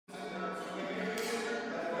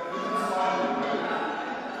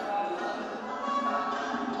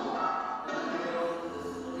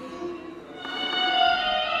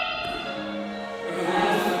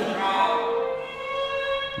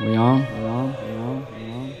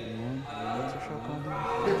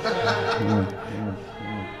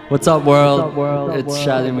What's up, world? It's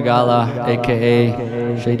Shady Magala,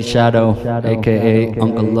 aka Shady Shadow, aka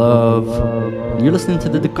Uncle Love. You're listening to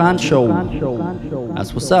the Dukan Show.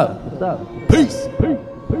 That's what's up. Peace. What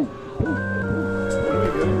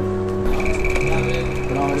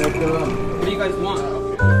do you guys want?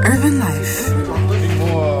 Urban life.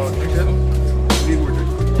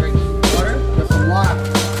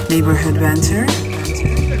 Neighborhood banter.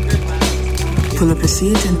 Pull up a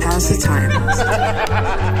seat and pass the time.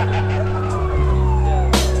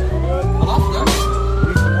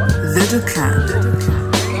 The Dukan.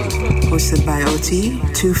 Hosted by OT,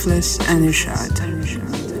 Toothless, and Irshad.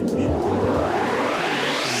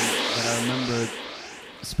 That I remember,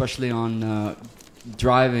 especially on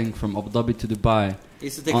driving from Abu Dhabi to Dubai. It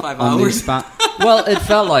used to take 5 hours. Well, it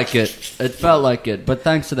felt like it. It felt like it. But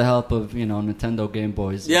thanks to the help of, Nintendo Game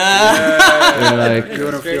Boys. Yeah. We're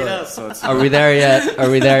like, are we there yet? Are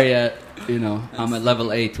we there yet? I'm at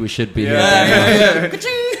level 8. We should be here.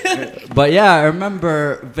 But yeah, I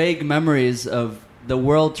remember vague memories of the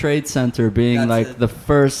World Trade Center being the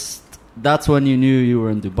first. That's when you knew you were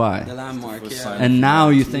in Dubai. The landmark, yeah. And now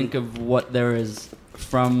you think of what there is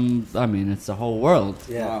from. It's the whole world.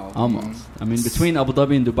 Yeah. Wow. Almost. Between Abu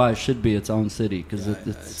Dhabi and Dubai should be its own city because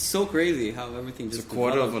it's so crazy how everything just. It's a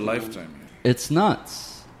quarter of a lifetime. It's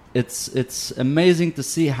nuts. It's amazing to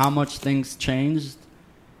see how much things changed,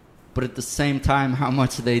 but at the same time how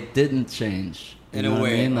much they didn't change. In a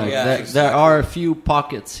way, there are a few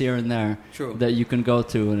pockets here and there True. that you can go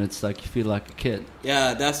to, and it's like you feel like a kid.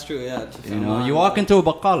 Yeah, that's true. Yeah, you walk into a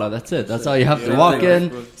baqala, that's it. That's all you have to walk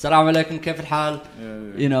in. Salam alaikum, kayf al-hal?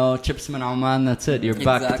 Chips min Oman. That's it. You're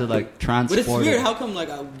back to transport. But it's weird. How come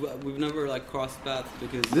we've never crossed paths?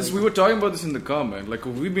 Because we were talking about this in the car, man.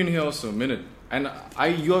 We've been here also a minute, and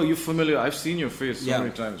you're familiar. I've seen your face so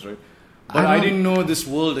many times, right? But I didn't know this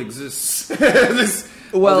world exists.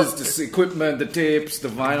 This equipment, the tapes, the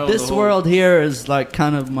vinyl. This world here is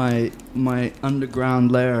kind of my underground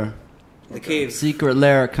lair. The cave. Secret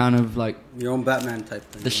lair, kind of like your own Batman type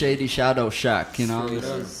thing. The Shady Shadow Shack, This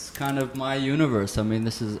is kind of my universe.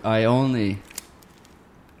 I only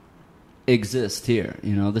exist here.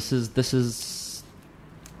 This is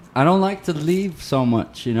I don't like to leave so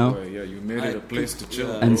much, Oh, yeah, you made it a place to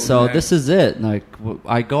chill. And so this is it.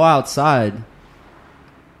 I go outside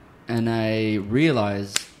and I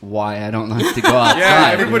realize why I don't like to go outside. Yeah,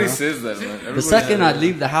 everybody says that, man. The second I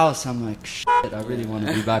leave the house, I'm like, shit, I really want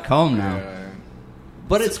to be back home now. Yeah.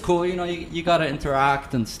 But it's cool, you got to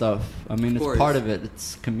interact and stuff. It's part of it.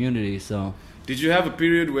 It's community, so. Did you have a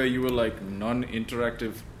period where you were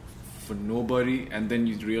non-interactive for nobody, and then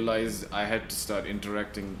you realized I had to start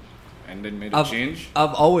interacting and then made a change?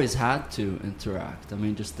 I've always had to interact.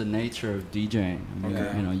 Just the nature of DJing.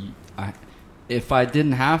 If I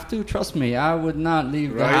didn't have to, trust me, I would not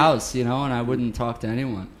leave the house, and I wouldn't talk to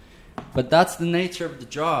anyone. But that's the nature of the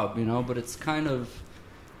job, but it's kind of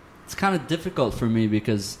difficult for me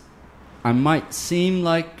because I might seem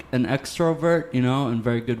like an extrovert, and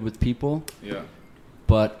very good with people. Yeah.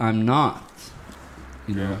 But I'm not.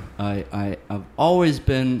 I've always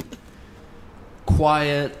been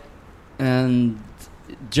quiet and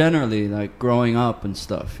generally growing up and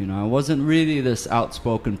stuff, I wasn't really this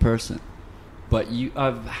outspoken person. But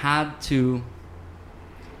I've had to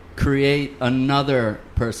create another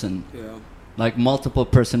person, multiple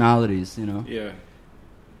personalities. Yeah.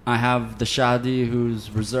 I have the Shadi who's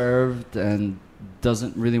reserved and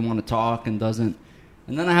doesn't really want to talk and doesn't,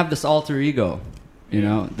 and then I have this alter ego,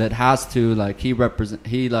 that has to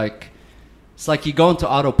it's like you go into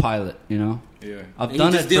autopilot, Yeah. I've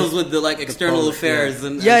done he just deals with the external affairs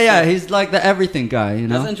and he's like the everything guy,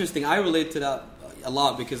 That's interesting. I relate to that a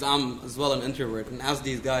lot because I'm as well an introvert, and as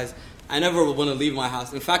these guys, I never want to leave my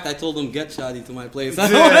house. In fact, I told them, get Shadi to my place. I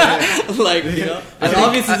don't wanna, and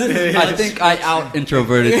obviously I think I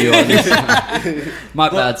out-introverted you on this one. My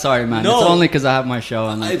bad, sorry, man. No, it's only because I have my show.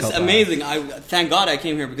 And it's amazing. Thank God I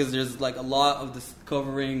came here because there's a lot of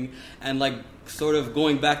discovering and sort of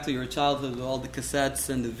going back to your childhood with all the cassettes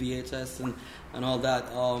and the VHS and all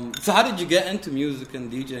that. So how did you get into music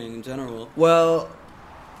and DJing in general? Well,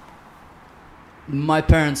 my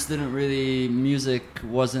parents didn't really. Music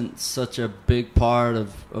wasn't such a big part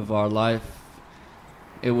of our life.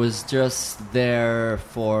 It was just there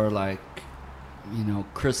for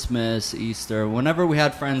Christmas, Easter. Whenever we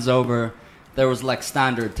had friends over, there was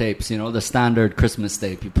standard tapes, the standard Christmas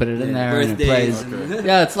tape. You put it in there and it plays. Okay.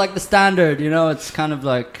 Yeah, it's the standard, it's kind of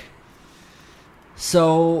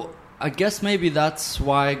So I guess maybe that's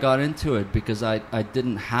why I got into it, because I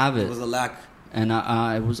didn't have it. It was a lack. And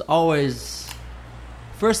I was always...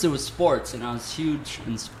 First it was sports, and I was huge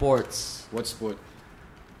in sports. What sport?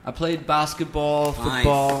 I played basketball, Nice.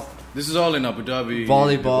 football, This is all in Abu Dhabi.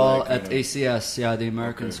 volleyball Dubai, at kind of. ACS, the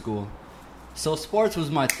American Okay. school. So sports was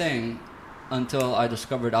my thing until I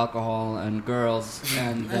discovered alcohol and girls,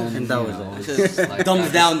 and then And that you was know, it. it's It just just like dumbs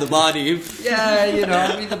that. down the body.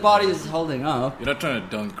 Yeah, I mean the body is holding up. You're not trying to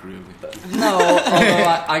dunk, really. No,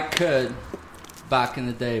 although I could back in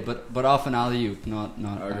the day, but off an alley oop, not.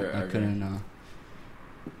 Okay, I okay. couldn't.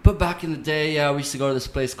 But back in the day, yeah, we used to go to this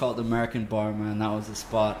place called the American Bar, man. That was the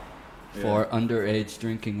spot for underage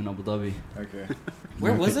drinking in Abu Dhabi. Okay.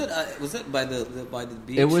 Where was it? Was it by the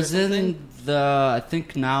beach? It or was something? in the. I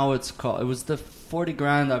think now it's called. It was the 40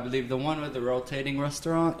 grand, I believe, the one with the rotating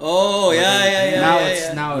restaurant. Oh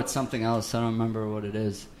yeah. Now it's something else. I don't remember what it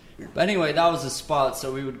is. But anyway, that was the spot.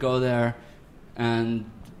 So we would go there, and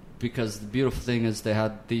because the beautiful thing is they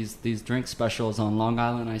had these drink specials on Long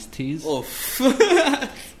Island iced teas. Oh,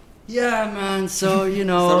 Yeah, man. So you sort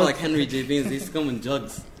know, of like Henry J. Beans. They used to come in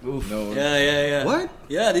jugs. oof. No. Yeah. What?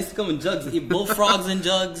 Yeah, they used to come in jugs. Eat bullfrogs in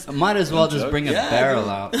jugs. I might as well just Jug? bring a Yeah, barrel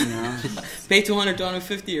dude. out. You know, Pay 200,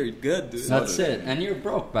 250, you're good, dude. that's it. And you're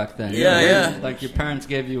broke back then. Yeah, You know, yeah. Like your parents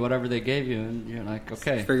gave you whatever they gave you, and you're like,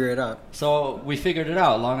 okay. Figure it out. So we figured it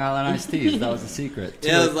out. Long Island iced teas. That was the secret.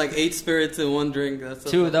 Yeah, it was like 8 spirits in one drink. That's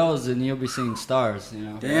Two of those, and you'll be seeing stars. You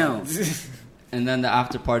know. Damn. And then the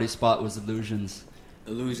after party spot was Illusions.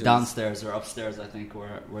 Illusions. Downstairs or upstairs, I think,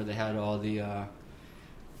 where they had all the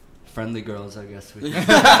friendly girls, I guess.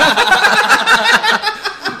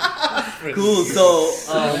 Cool. So,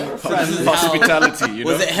 Hospitality, you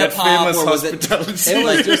know? Was it That hip-hop famous or was it- hospitality. It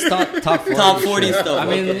was just top 40. Top 40 shit. stuff, I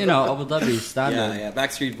mean, okay. you know, Abu Dhabi standard. yeah,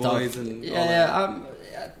 Backstreet Top- Boys and all that.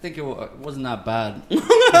 Yeah, I think it wasn't that bad.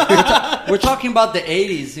 We're talking about the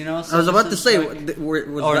 80s, you know. So I was about this to is say, like, was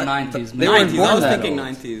or that, 90s, They man. weren't 90s. born I was then. thinking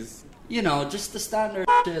 90s. you know, just the standard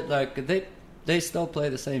shit. Like they still play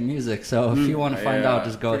the same music. So if you want to find out,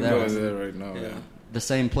 just go there. Go there right now. Yeah. Yeah. The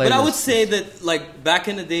same playlist. But I would say that, like, back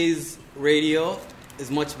in the days, radio is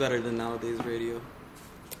much better than nowadays radio.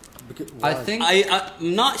 I think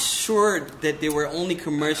I'm not sure that they were only I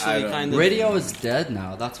commercially don't- kind of... radio is dead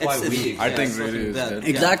now. That's why It's- we. I think something radio is that- dead.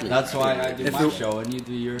 Exactly. That's why I do If my it- show and you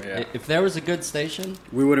do your. Yeah. If there was a good station,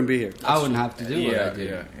 We wouldn't be here. I wouldn't have to do what I Yeah, do.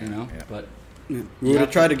 yeah, you know, yeah. but We would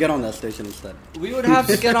have tried to get on that station instead. we would have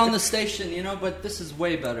to get on the station, you know. But this is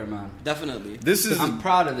way better, man. Definitely. This is I'm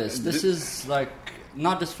proud of this. This is like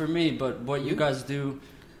not just for me, but what you guys do.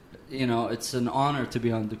 You know, it's an honor to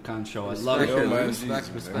be on Dukan Show. I love Yo, it. man, Respect,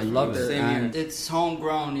 Jesus, respect. I love it, Same and here. it's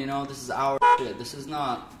homegrown. You know, this is our shit. This is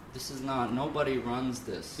not. Nobody runs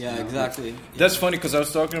this. Yeah, you know? exactly. That's funny because I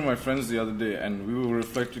was talking to my friends the other day, and we were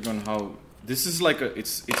reflecting on how this is like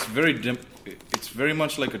it's very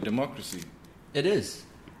much like a democracy. And It is.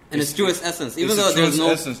 it's true its essence, even It's though the there's truest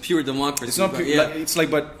no essence. pure democracy. It's not. but Pure, yeah. like, it's like,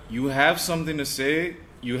 but you have something to say.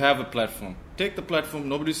 You have a platform. Take the platform.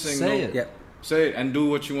 Nobody's saying Say no. it. Yeah. Say it and do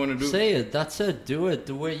what you want to do. Say it. That's it. Do it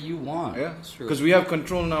the way you want. Yeah, true. because we have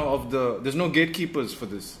control now of the. There's no gatekeepers for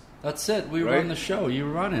this, That's it. We Right? run the show. You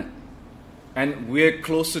run it. and we're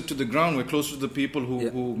closer to the ground. We're closer to the people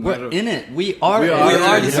who matter. We're in it. We are. We it. are. We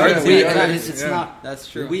are. You This know, is we- it. It's Yeah. not. That's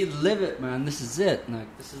true. We live it, man. This is it.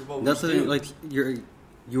 Like this is what That's we the do. thing, like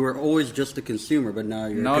you were always just a consumer, but now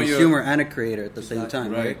you're Now a you're- consumer and a creator at the same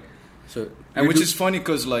time, Right. right? So, And which is funny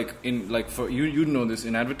because for you know this,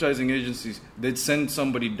 in advertising agencies, they'd send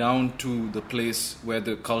somebody down to the place where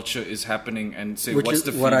the culture is happening and say, Which what's is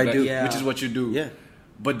the what I feedback? do. Yeah. Which is what you do. Yeah.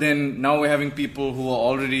 But then now we're having people who are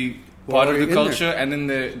already Who part are of the already in culture, there. and then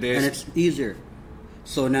they're and it's easier.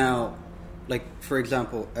 So now, like for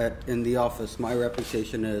example, in the office, my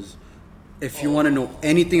reputation is, if you want to know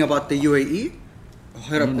anything about the UAE,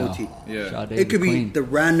 hit up You know. OT. Yeah. Sade It could the be queen. the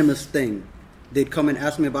randomest thing. They'd come and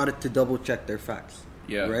ask me about it to double check their facts.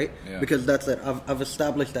 Yeah, Right? yeah. Because that's it. I've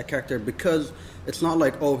established that character because it's not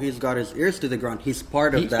like, oh, he's got his ears to the ground. He's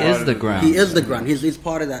part of He that. is the ground. He is the ground. He's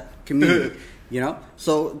part of that community. You know?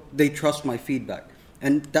 So they trust my feedback.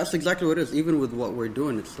 And that's exactly what it is. Even with what we're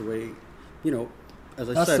doing, it's the way, you know, as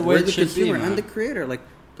I That's said, the way we're it the should be, consumer man. and the creator. Like,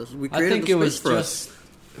 we I created think the it was space for just us.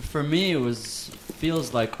 for me. It was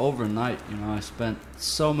feels like overnight. You know, I spent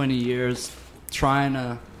so many years trying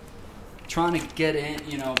to get in.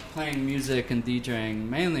 You know, playing music and DJing.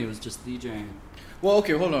 Mainly, it was just DJing. Well,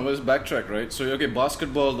 okay, hold on. Let's backtrack, right? So, okay,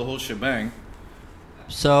 basketball, the whole shebang.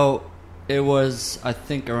 So it was, I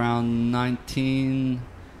think, around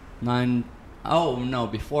 1990. Oh no,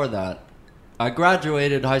 before that, I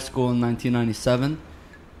graduated high school in 1997.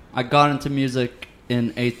 I got into music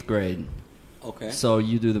in 8th grade. Okay. So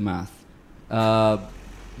you do the math.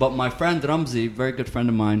 But my friend Ramzi, very good friend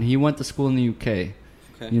of mine, he went to school in the UK,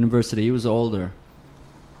 Okay. university. He was older.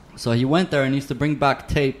 So he went there and used to bring back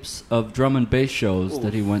tapes of drum and bass shows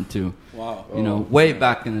that he went to. Wow. You know, way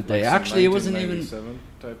back in the day. Like Actually, it wasn't even...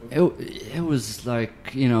 Type of It was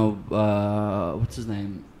like, you know, what's his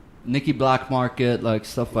name? Nicky Black Market, like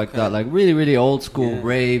stuff like that. Like really, really old school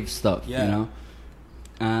rave stuff, you know?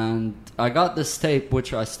 And I got this tape,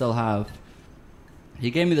 which I still have.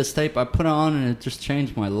 He gave me this tape, I put it on, and it just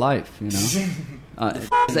changed my life, you know?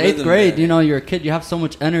 It's 8th grade, you know, you're a kid, you have so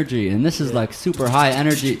much energy, and this is like super high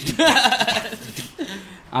energy.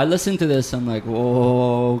 I listened to this, I'm like,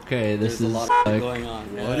 whoa, okay, this is a lot like, going on.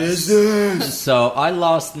 what is this? So I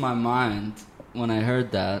lost my mind when I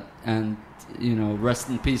heard that, and you know, rest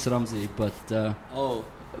in peace, Ramzi. But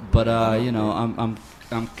you know,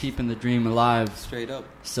 I'm keeping the dream alive. Straight up.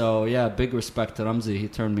 So yeah, big respect to Ramzi. He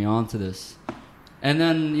turned me on to this. And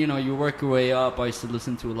then you know, you work your way up. I used to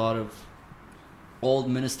listen to a lot of old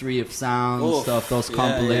Ministry of Sound stuff, those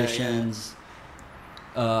compilations.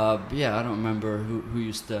 I don't remember who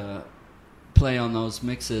used to play on those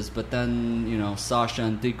mixes, but then you know, Sasha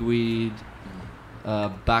and Digweed,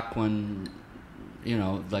 back when you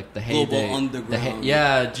know, like the heyday, Global Underground.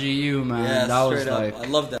 GU man, Yeah, that was straight up. like I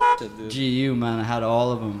love that shit, dude. GU man. I had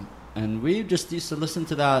all of them, and we just used to listen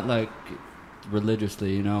to that like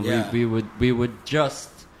religiously. You know, we would just.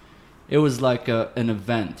 It was like an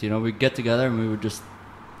event. You know, we'd get together and we would just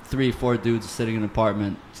 3-4 dudes sitting in an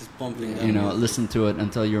apartment, just bumping. You know, listen to it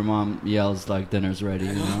until your mom yells like dinner's ready.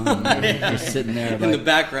 You know, and you're sitting there like in the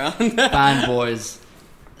background, fanboys.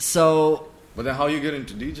 So, but then how you get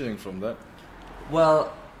into DJing from that?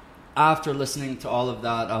 Well, after listening to all of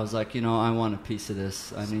that, I was like, you know, I want a piece of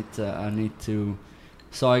this. I need to.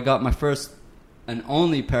 So I got my first and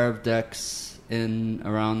only pair of decks in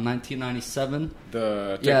around 1997.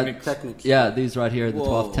 The Technics. Yeah, these right here, the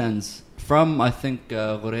 1210s. From, I think,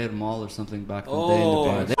 Ghorer Mall or something back in the day in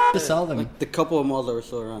Dubai. They used to sell them. Like the couple of malls that were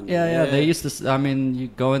still around. Yeah, they used to. I mean, you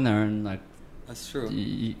go in there and like. That's true.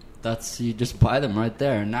 You just buy them right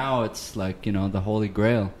there. Now it's like, you know, the holy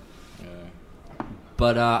grail. Yeah.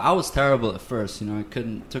 But I was terrible at first. You know, I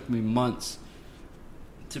couldn't. It took me months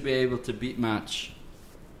to be able to beat match.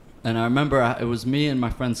 And I remember it was me and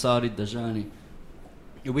my friend Saudi Dajani.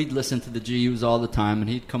 We'd listen to the GUs all the time, and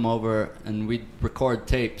he'd come over and we'd record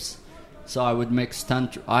tapes. So I would mix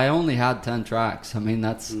 10. I only had 10 tracks. I mean,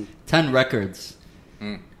 that's 10 records.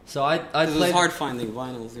 So I'd play. It was hard finding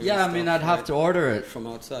vinyls. Yeah, I mean, I'd have to order it from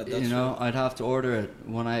outside. That's I'd have to order it.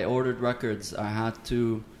 When I ordered records, I had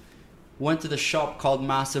to went to the shop called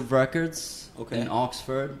Massive Records in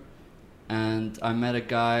Oxford, and I met a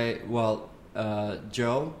guy. Well,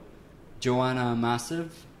 Joanna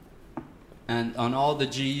Massive, and on all the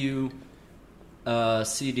GU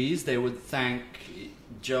CDs, they would thank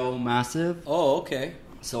Joe Massive. Oh, okay.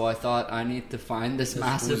 So I thought I need to find this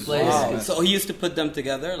Massive place. Wow. So he used to put them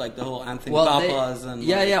together, like the whole Anthony Papas and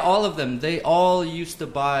all of them. They all used to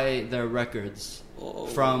buy their records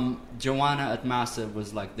from Joanna at Massive.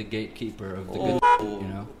 Was like the gatekeeper of the good, you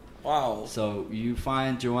know. Wow. So you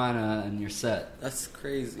find Joanna and you're set. That's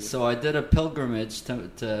crazy. So I did a pilgrimage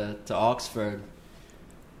to Oxford,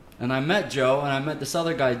 and I met Joe, and I met this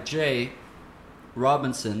other guy, Jay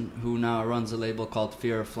Robinson, who now runs a label called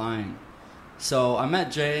Fear of Flying. So I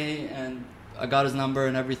met Jay, and I got his number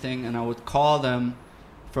and everything, and I would call them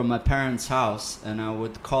from my parents' house, and I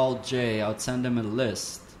would call Jay. I would send him a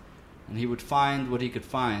list, and he would find what he could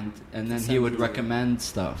find, and then he would recommend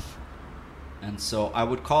stuff. And so I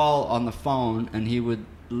would call on the phone, and he would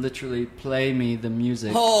literally play me the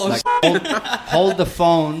music. Hold the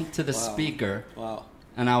phone to the speaker. Wow.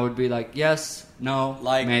 And I would be like, yes, no,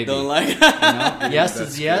 like, maybe. Don't like. You know? Yes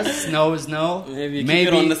is yes, no is no. Maybe keep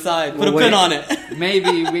it on the side. Put a pin on it.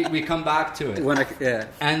 Maybe we come back to it. Yeah.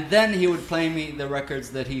 And then he would play me the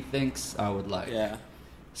records that he thinks I would like. Yeah.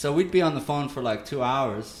 So we'd be on the phone for like 2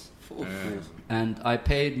 hours. And I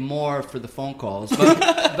paid more for the phone calls. But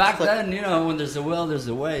back then, you know, when there's a will, there's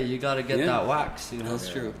a way. You got to get that wax, you know. That's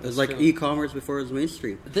true. It was like e-commerce before it was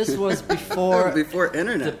mainstream. This was before before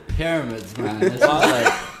internet. The pyramids, man. This was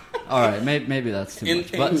like, all right, maybe that's too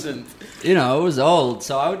much. But, you know, it was old.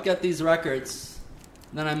 So I would get these records.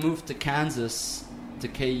 Then I moved to Kansas, to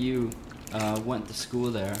KU. Went to school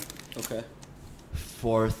there. Okay.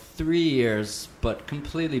 For 3 years, but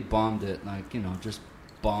completely bombed it. Like, you know, just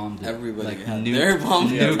bombed it. Everybody like had their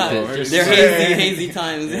bombed it. They're hazy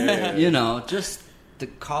times. You know, just the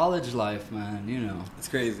college life, man, you know. It's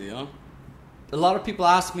crazy, huh? A lot of people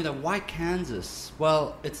ask me that, why Kansas?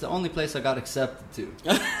 Well, it's the only place I got accepted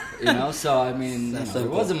to. You know, so I mean, it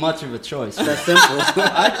wasn't much of a choice. That's simple.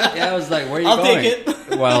 I was like, where are you I'll going? take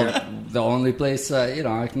it. Well, the only place, you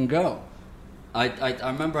know, I can go. I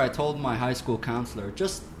remember I told my high school counselor,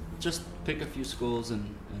 just just pick a few schools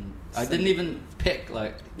and I didn't even pick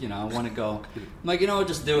I want to go. I'm like,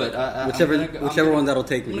 just do it. Whichever one that'll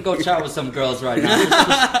take me. I'm gonna go chat with some girls right now. Just,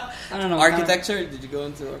 I don't know. Architecture? Did you go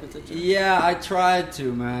into architecture? Yeah, I tried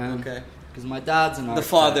to, man. Okay. Because my dad's an architect. The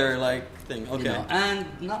father thing. Okay. And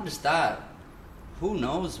not just that. Who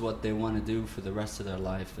knows what they want to do for the rest of their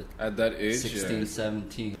life at that age? 16,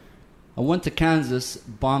 17. I went to Kansas,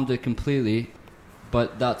 bombed it completely,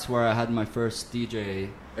 but that's where I had my first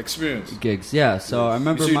DJ experience gigs. Yeah, so I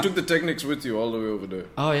remember. So you took the Technics with you all the way over there.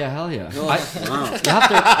 Oh yeah, hell yeah! Wow. You have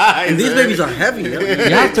to, and these babies are heavy.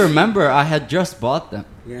 You have to remember, I had just bought them.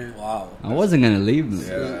 Yeah. Wow. I wasn't gonna leave them.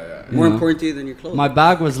 Yeah. More important to you than your clothes. My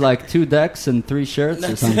bag was like 2 decks and 3 shirts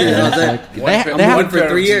or something. They have for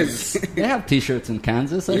 3 years. They have t-shirts in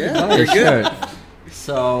Kansas. I could buy they're a shirt.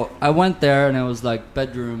 So I went there and it was like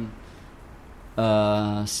bedroom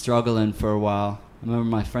struggling for a while. I remember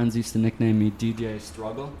my friends used to nickname me DJ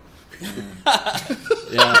Struggle.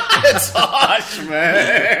 Yeah, it's harsh,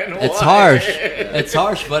 man. It's harsh. It's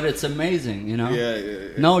harsh, but it's amazing,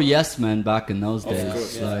 Yeah. No yes men back in those days.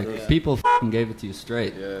 Course, people f***ing gave it to you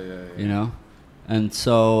straight. Yeah. And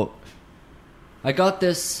so I got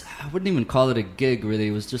this. I wouldn't even call it a gig, really.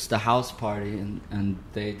 It was just a house party, and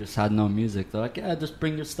they just had no music. They're like, yeah, just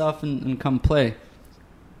bring your stuff and come play.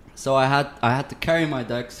 So I had to carry my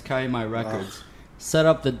decks, carry my records, set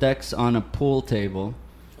up the decks on a pool table.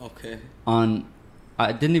 Okay. I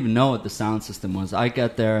didn't even know what the sound system was. I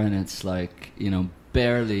get there and it's like,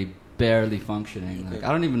 barely functioning. Like,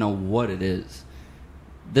 I don't even know what it is.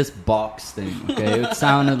 This box thing, okay? It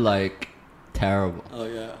sounded like terrible. Oh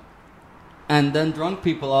yeah. And then drunk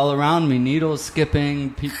people all around me, needles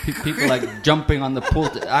skipping, people like jumping on the pool.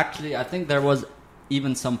 Actually, I think there was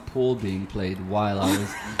even some pool being played while I was,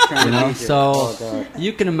 So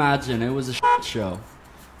you can imagine it was a shit show.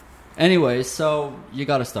 Anyway, so you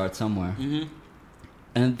got to start somewhere. Mm-hmm.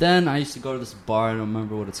 And then I used to go to this bar. I don't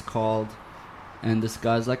remember what it's called. And this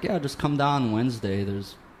guy's like, yeah, just come down Wednesday.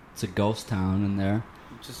 It's a ghost town in there.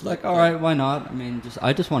 Just like, all right, why not? I mean,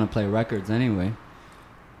 I just want to play records anyway.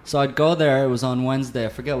 So I'd go there. It was on Wednesday. I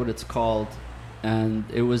forget what it's called. And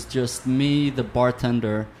it was just me, the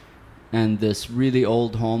bartender, and this really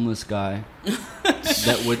old homeless guy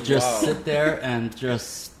that would just sit there and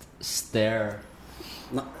just stare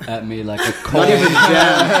at me like a cold. Not even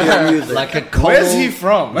jam, music. Like a cold. Where's he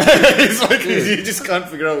from? It's like you just can't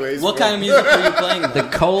figure out where he's What from. kind of music are you playing? The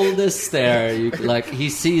coldest stare. He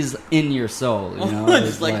sees in your soul.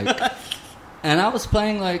 Just like and I was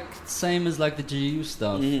playing same as the GU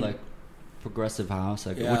stuff, like progressive house,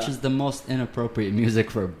 which is the most inappropriate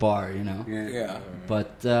music for a bar, Yeah.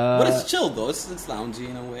 But it's chill though. It's loungy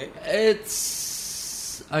in a way.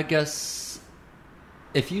 It's, I guess,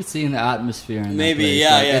 if you've seen the atmosphere in maybe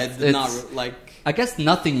that place, it's not like. I guess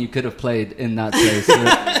nothing you could have played in that place.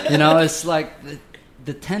 It's like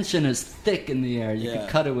the tension is thick in the air. You could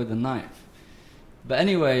cut it with a knife. But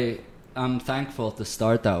anyway, I'm thankful to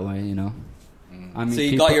start that way. I mean, so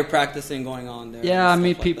you got your practicing going on there. Yeah, I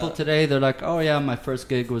meet people today. They're like, "Oh yeah, my first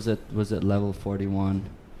gig was at level 41."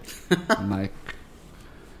 I'm like,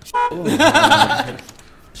 "Oh,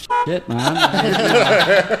 shit, man!"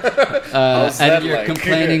 And you're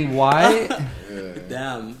complaining why?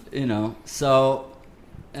 Damn. So,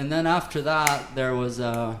 and then after that, there was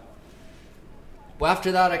after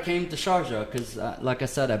that, I came to Sharjah because, like I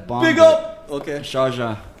said, I bombed. Big up. Okay.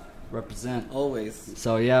 Sharjah. Represent always.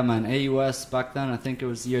 So yeah, man, AUS back then, I think it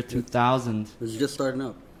was year 2000. It was just starting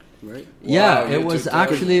up, right? Yeah, it was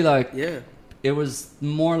actually it was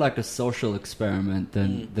more like a social experiment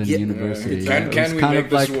than university. Yeah. Can we make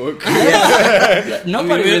this work?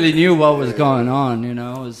 Nobody really knew what was going on. It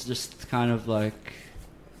was just kind of like,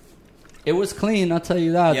 it was clean. I'll tell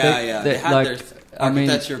you that. They had their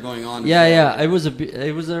architecture going on. Yeah. It was a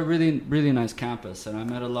really, really nice campus, and I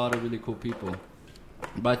met a lot of really cool people.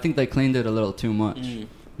 But I think they cleaned it a little too much. I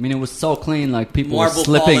mean, it was so clean, like people were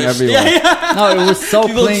slipping everywhere. Yeah. No, it was so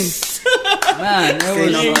clean. Man,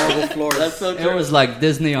 That's so true. It was like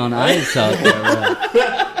Disney on ice out there.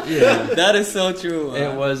 Yeah. That is so true.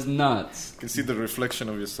 It was nuts. You can see the reflection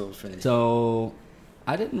of yourself in it. So,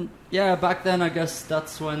 I didn't... Yeah, back then, I guess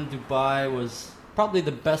that's when Dubai was probably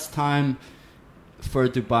the best time for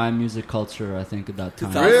Dubai music culture, I think, at that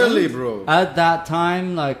time. Really, bro? At that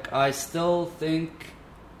time, I still think...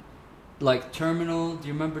 Terminal, do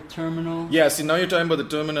you remember Terminal? Yeah, see, now you're talking about the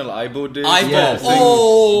Terminal IBO days. IBO. Yes.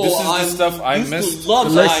 This is the stuff I missed.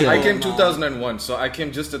 Listen, I came 2001, so I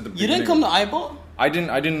came just at the beginning. You didn't come to IBO? I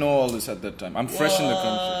didn't know all this at that time. I'm fresh in the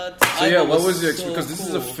country. So Ibo what was was your so experience? Because this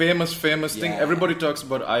is a cool. famous thing. Yeah. Everybody talks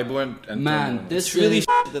about Ibo and Man, Terminal. this It's really is,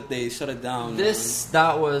 that they shut it down.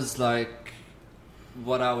 that was like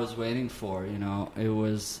what I was waiting for. You know, it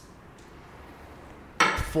was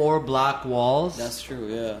 4 black walls. That's true.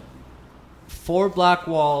 Yeah. 4 black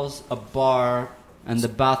walls, a bar, and the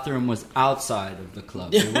bathroom was outside of the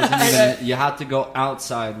club. It wasn't even, you had to go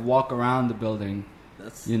outside, walk around the building.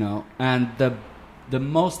 That's You know, and the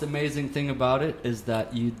most amazing thing about it is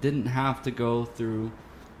that you didn't have to go through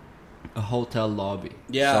a hotel lobby.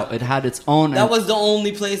 Yeah. So it had its own. that was the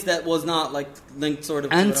only place that was not like linked sort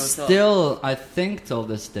of. and to the hotel. still, I think till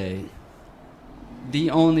this day,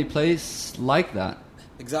 the only place like that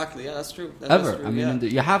Exactly. Yeah, that's true. That ever. is true, I mean, yeah.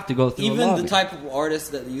 you have to go through. a Even lobby. the type of artists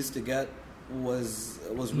that they used to get was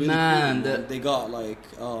really Man, cool. the- They got like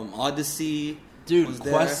Odyssey. Dude, was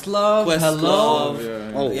there. Questlove, hello.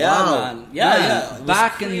 Yeah. Oh, Yeah, wow. man. Yeah, Man, yeah. It was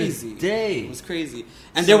back in the crazy. day. It was crazy.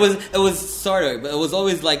 And it was sorry, but it was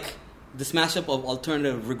always like the smash up of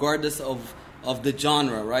alternative, regardless of the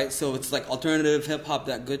genre, right? So it's like alternative hip hop,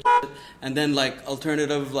 that good shit, and then like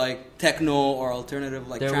alternative like techno or alternative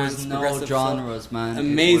like There trance, was no progressive genres, stuff. man. It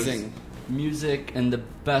Amazing. was music and the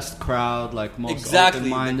best crowd, like most Exactly, the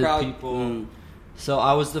open-minded crowd- people. So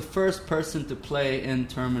I was the first person to play in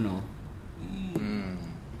Terminal.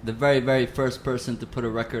 The very, very first person to put a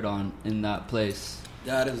record on in that place.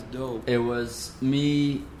 That is dope. It was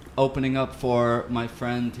me opening up for my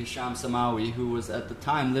friend Hisham Samawi, who was at the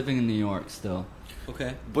time living in New York still.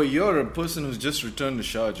 Okay. But you're a person who's just returned to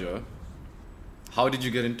Sharjah. How did you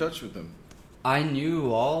get in touch with them? I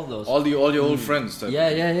knew all those. All your old friends. Type Yeah,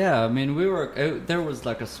 of thing. yeah. I mean, there was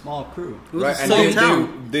like a small crew. It was Right, a and small they,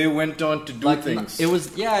 town. they went on to do Like things. it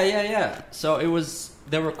was, yeah. So it was.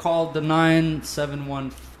 They were called the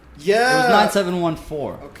 971. yeah. It was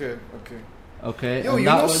 9714. Okay. Okay. Yo, and you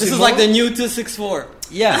that know was, This is like the new 264.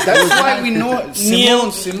 yeah. That's why we know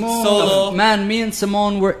Neil, Simone. Solo. Man, me and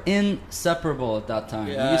Simone were inseparable at that time.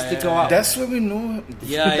 Yeah, we used to yeah, go yeah. out. That's why we know.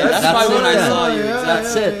 Yeah, That's that's, why it, when I yeah. saw you, Yeah,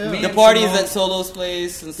 That's exactly. it. Me The and parties Simone- at Solo's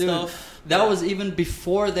place and Dude, stuff. that was even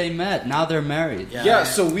before they met. Now they're married. Yeah,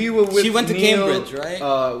 so we were with She went to Neil, Cambridge,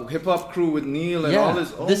 right? Hip hop crew with Neil and all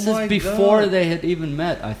this. Oh this my is before God. they had even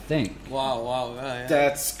met, I think. Wow, yeah.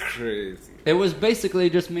 That's crazy. It was basically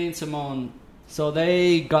just me and Simone. So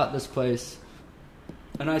they got this place.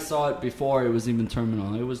 And I saw it before it was even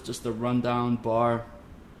Terminal. It was just a rundown bar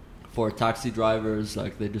for taxi drivers.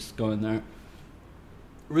 Like, they just go in there.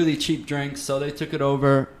 Really cheap drinks. So they took it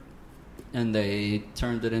over and they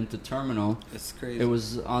turned it into Terminal. It's crazy. It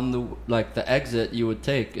was on the exit you would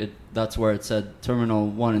take. That's where it said Terminal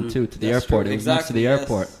 1 and 2 to the That's airport. true. It was next to the Exactly,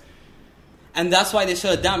 airport. yes. And that's why they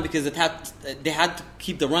shut it down, because they had to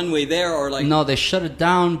keep the runway there, or like No, they shut it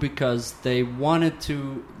down because they wanted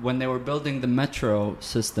to, when they were building the metro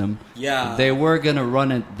system, Yeah. they were going to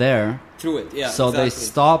run it there. through it. Yeah. So they exactly.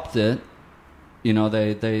 stopped it. You know,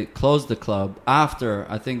 they closed the club after,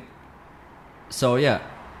 I think. So, yeah,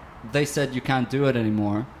 they said you can't do it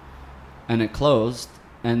anymore. And it closed.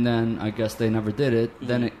 And then I guess they never did it.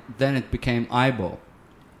 Then it became Ibo.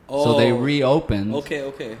 So they reopened.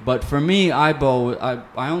 Okay. But for me, Ibo,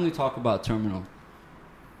 I only talk about Terminal.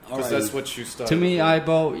 All Because right. that's what you started To me, with.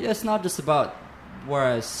 Ibo, it's not just about where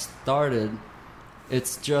I started.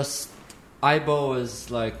 It's just Ibo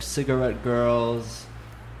is like cigarette girls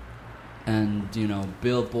and, you know,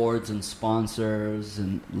 billboards and sponsors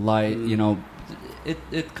and light, you know.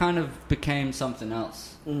 It kind of became something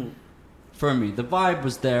else for me. The vibe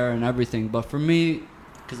was there and everything, but for me,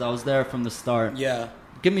 because I was there from the start, Yeah.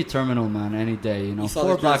 give me Terminal, man, any day. You know, You saw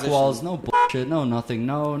 4 the black transition. walls, no bullshit, no nothing,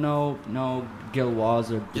 no Gil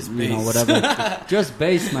Waz or Just you know bass. whatever, just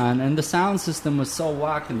bass, man. And the sound system was so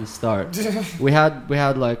whack in the start. we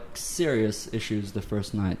had like serious issues the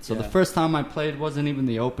first night. So the Yeah. first time I played wasn't even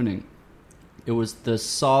the opening. It was the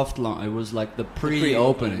soft launch. It was like the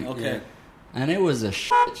pre-opening. Okay. And it was a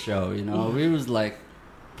shit show, you know. It was like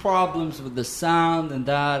problems with the sound and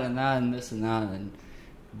that and this and that.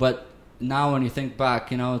 But now when you think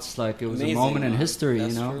back, you know, it's like it was Amazing, a moment in man. history,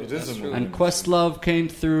 That's you know. true. It is That's a true. moment. And Questlove came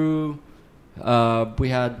through.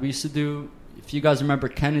 We used to do, if you guys remember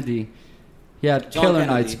Kennedy, he had John killer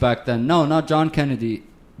Kennedy. nights back then. No, not John Kennedy.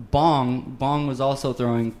 Bong was also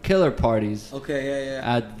throwing killer parties Okay.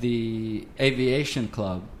 Yeah. at the Aviation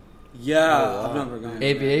Club. Yeah. I've never gone.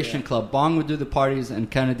 Aviation Yeah. Club. Bong would do the parties and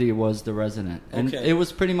Kennedy was the resident. And Okay. it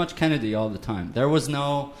was pretty much Kennedy all the time. There was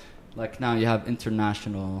no, like now you have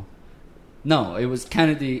international. No, it was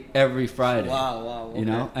Kennedy every Friday. Wow. Okay. You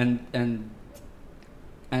know?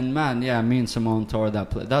 And man, yeah, me and Simone tore that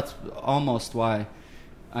place. That's almost why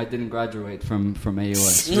I didn't graduate from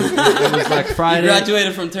AUS. It was like Friday. You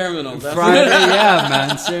graduated from terminal. Friday, yeah,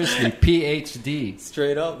 man. Seriously, PhD.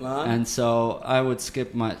 Straight up, man. And so I would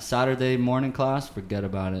skip my Saturday morning class. Forget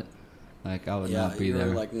about it. Like I would not be there.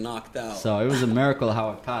 You were like knocked out. So it was a miracle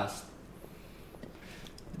how it passed.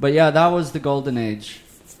 But yeah, that was the golden age.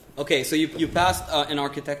 Okay, so you passed in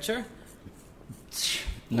architecture?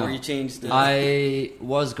 No. Or you changed it? I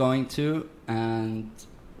was going to, and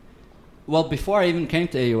well, before I even came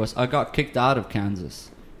to AUS, I got kicked out of Kansas.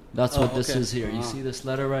 That's what this is here. You see this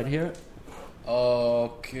letter right here?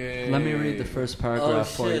 Okay. Let me read the first paragraph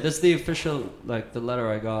for you. This is the official, like, the letter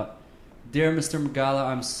I got. Dear Mr. Magala,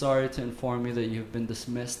 I'm sorry to inform you that you have been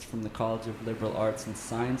dismissed from the College of Liberal Arts and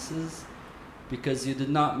Sciences because you did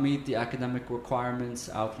not meet the academic requirements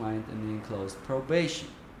outlined in the enclosed probation.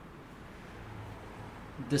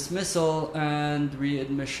 Dismissal and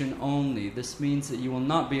readmission only. This means that you will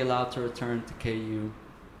not be allowed to return to KU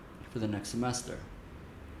for the next semester.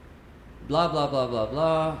 Blah, blah, blah, blah,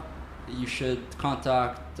 blah. You should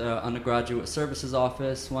contact Undergraduate Services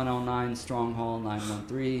Office, 109 Strong-Hall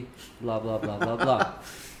 913, blah, blah, blah, blah, blah.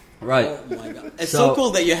 Right. Oh my God. It's so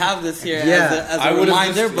cool that you have this here as a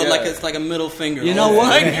reminder, but like it's like a middle finger. You know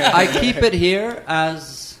what? I keep it here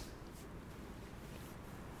as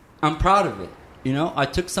I'm proud of it. You know, I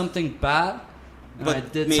took something bad and I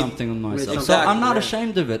did something with myself. So I'm not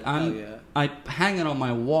ashamed of it. I hang it on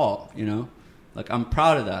my wall, you know. Like, I'm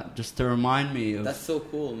proud of that, just to remind me of... That's so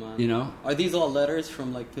cool, man. You know? Are these all letters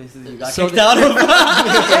from, like, places you got kicked out of?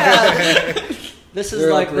 This is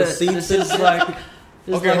like the... This is like...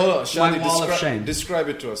 Okay, hold on. My wall of shame. Describe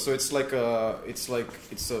it to us. So it's like a...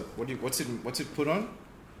 What's it put on?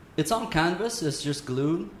 It's on canvas. It's just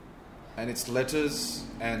glued. And it's letters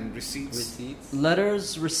and receipts?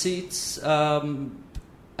 Letters, receipts,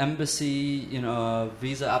 embassy, you know,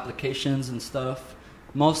 visa applications and stuff.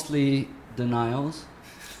 Mostly... denials,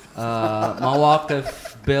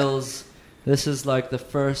 Mawaqif bills. This is like the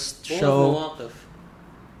first show.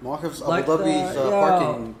 Mawaqif's like Abu Dhabi's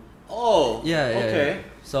parking. Oh, okay. Yeah.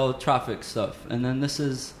 So traffic stuff, and then this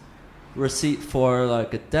is receipt for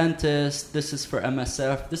like a dentist. This is for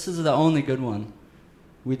MSF. This is the only good one.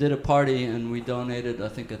 We did a party and we donated, I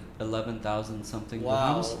think, 11,000 something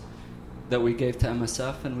dirhams that we gave to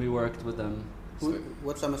MSF, and we worked with them.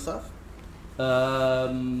 What's MSF?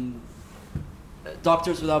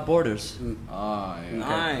 Doctors Without Borders. Yeah.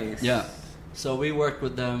 Nice. Yeah. So we work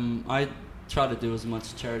with them. I try to do as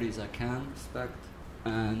much charity as I can. Respect.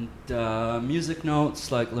 And music notes,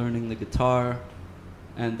 like learning the guitar.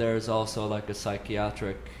 And there's also like a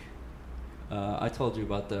psychiatric... I told you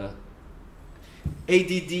about the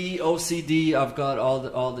ADD, OCD. I've got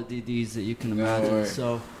all the DDs that you can imagine.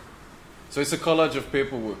 So it's a collage of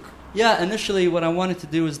paperwork. Yeah, initially what I wanted to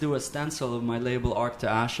do was do a stencil of my label Arc to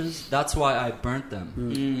Ashes. That's why I burnt them.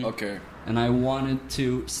 Okay. And I wanted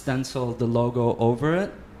to stencil the logo over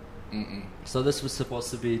it. So this was supposed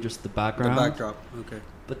to be just the background. The backdrop, okay.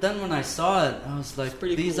 But then when I saw it, I was like,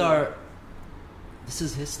 this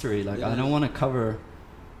is history. Like, I don't want to cover.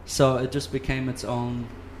 So it just became its own.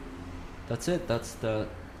 That's it. That's the...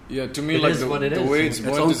 Yeah, to me, like the way it's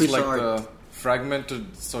burnt is like the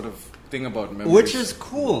fragmented sort of thing about memories. Which is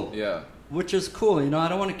cool. Yeah. Which is cool. You know, I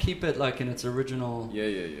don't want to keep it like in its original...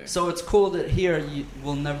 Yeah. So it's cool that here you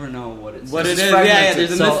will never know what it's... What it is. Yeah,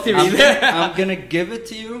 there's a mystery there. I'm going to give it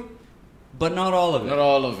to you, but not all of it. Not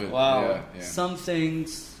all of it. Wow. Yeah. Some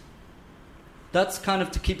things... That's kind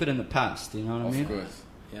of to keep it in the past, you know what I mean? Of course.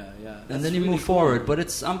 Yeah. And then you move forward,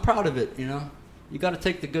 but I'm proud of it, you know? You got to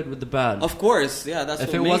take the good with the bad. Of course, yeah, that's if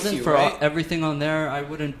what it makes wasn't you, for right? everything on there, I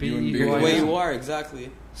wouldn't be the way you are,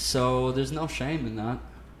 exactly. So there's no shame in that.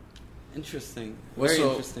 Interesting. Very Very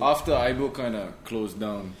interesting. After IBO kind of closed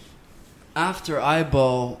down. After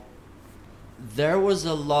IBO, there was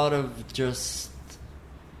a lot of just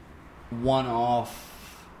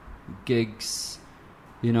one-off gigs.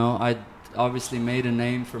 You know, I obviously made a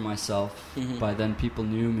name for myself. By then people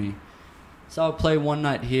knew me. So I would play one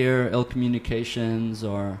night here, Ill Communications,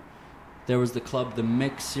 or there was the club, The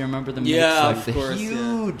Mix. You remember The Mix? Yeah, like of the course.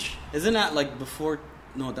 Huge. Yeah. Isn't that like before?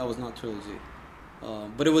 No, that was not Trilogy.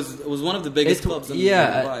 But it was one of the biggest clubs in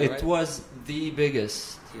Dubai, it right? was the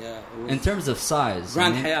biggest. Yeah. In terms of size.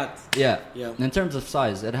 Grand Hyatt. Yeah. Yeah. In terms of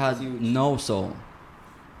size, it had huge. no soul.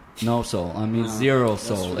 No soul. I mean, zero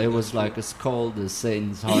soul. True, it was like as cold as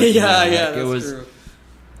Satan's heart. Yeah, that's it was true.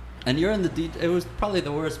 And you're in the it was probably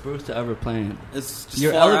the worst booth to ever play in. It's just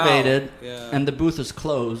you're far elevated, out. and the booth is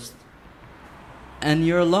closed, and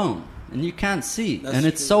you're alone, and you can't see. That's and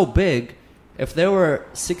it's true. so big. If there were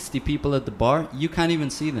 60 people at the bar, you can't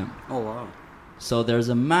even see them. Oh, wow. So there's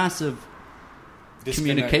a massive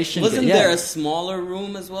communication. Wasn't there a smaller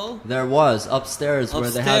room as well? There was upstairs where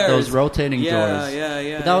they had those rotating doors.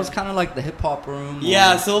 Yeah. But that was kind of like the hip hop room.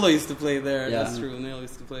 Yeah, Solo used to play there. Yeah. That's true. Neil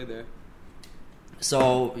used to play there.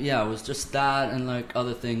 So yeah, it was just that and like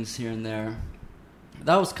other things here and there.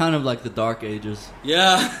 That was kind of like the dark ages.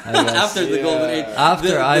 Yeah, after the golden age. After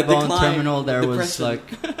the iBone decline, Terminal, there was like,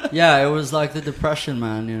 it was like the depression,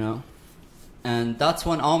 man, you know. And that's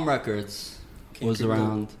when Alm Records was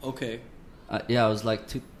around. Okay. It was like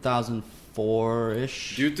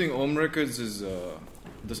 2004-ish. Do you think Alm Records is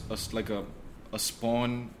like a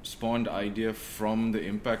spawned idea from the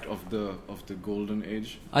impact of the golden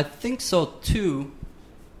age? I think so too.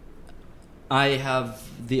 I have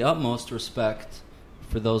the utmost respect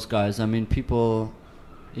for those guys. I mean, people,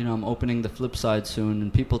 you know, I'm opening the Flip Side soon,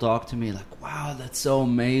 and people talk to me like, wow, that's so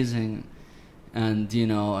amazing. And, you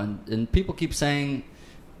know, and people keep saying,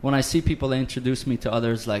 when I see people, they introduce me to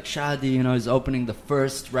others like Shady, you know, is opening the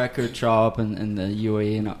first record shop in the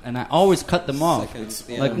UAE, you know, and I always cut them off.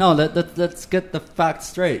 Like, no, let's get the facts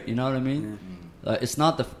straight, you know what I mean? It's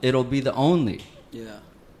not it'll be the only. Yeah.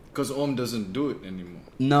 Because Om doesn't do it anymore.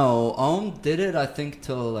 No, Om did it, I think,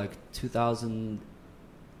 till like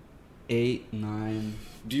 2008, 9.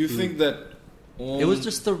 Do you think that Om... It was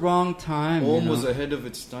just the wrong time. Om was ahead of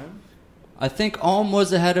its time? I think Om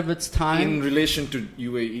was ahead of its time. In relation to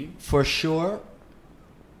UAE? For sure.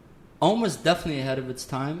 Om was definitely ahead of its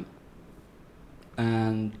time.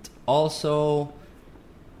 And also,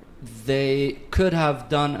 they could have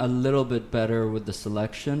done a little bit better with the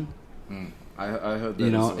selection. I heard that. You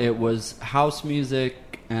know, it was house music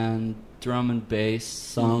and drum and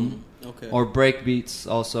bass, or break beats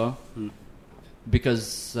also.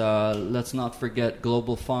 Because let's not forget,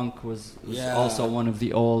 Global Funk was also one of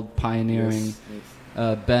the old pioneering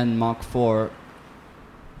Ben Mach 4.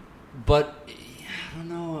 But I don't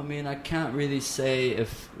know. I mean, I can't really say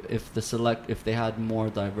if they had more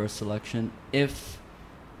diverse selection. If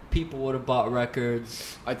people would have bought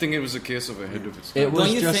records, I think it was a case of ahead of its time. It was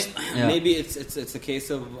Don't you just think maybe it's a case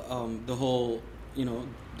of the whole, you know,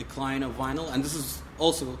 decline of vinyl, and this is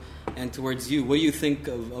also and towards you. What do you think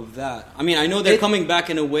of that? I mean, I know they're coming back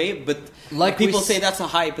in a way, but like people say that's a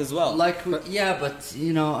hype as well. But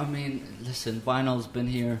you know, I mean, listen, vinyl's been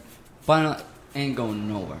here. Vinyl ain't going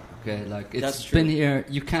nowhere. Okay, like it's been here.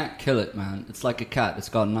 You can't kill it, man. It's like a cat. It's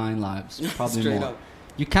got 9 lives, probably more. Up.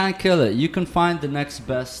 You can't kill it. You can find the next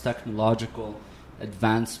best technological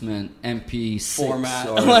advancement, MP6 format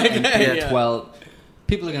or MP12.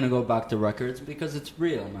 People are going to go back to records because it's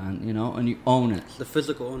real, man, you know, and you own it. The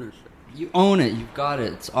physical ownership. You own it. You've got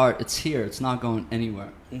it. It's art. It's here. It's not going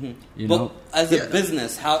anywhere. You know? As a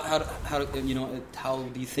business, how you know, how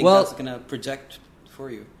do you think that's going to project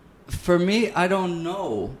for you? For me, I don't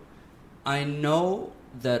know. I know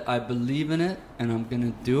that I believe in it and I'm going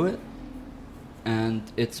to do it.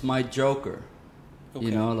 And it's my joker. Okay.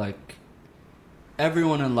 You know, like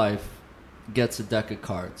everyone in life gets a deck of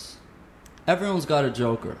cards. Everyone's got a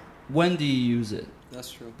joker. When do you use it?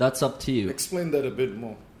 That's true. That's up to you. Explain that a bit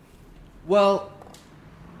more. Well,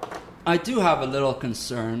 I do have a little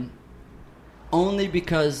concern, only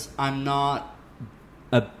because I'm not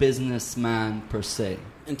a businessman per se.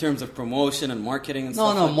 In terms of promotion and marketing and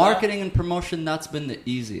stuff. No, marketing and promotion, that's been the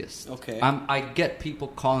easiest. Okay. I get people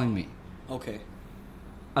calling me. Okay.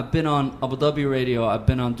 I've been on Abu Dhabi radio. I've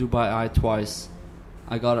been on Dubai Eye twice.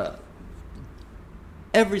 I got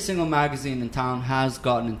every single magazine in town has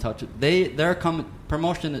gotten in touch with. They're coming.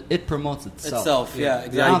 Promotion, it promotes itself. Yeah,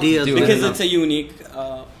 the idea because it's a unique.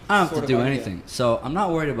 I don't have to do anything, so I'm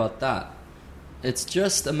not worried about that. It's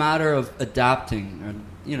just a matter of adapting, and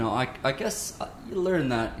you know, I guess you learn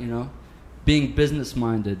that, you know, being business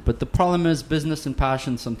minded. But the problem is business and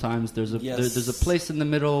passion. Sometimes there's a place in the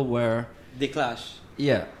middle where they clash.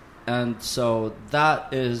 Yeah, and so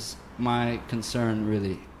that is my concern,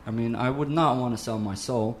 really. I mean, I would not want to sell my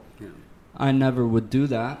soul. Yeah. I never would do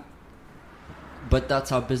that. But that's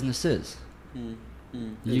how business is.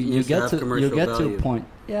 You get to a point.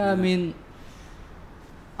 Yeah, I mean,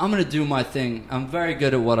 I'm gonna do my thing. I'm very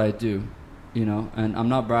good at what I do, you know, and I'm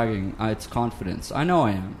not bragging. It's confidence. I know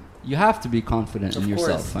I am. You have to be confident in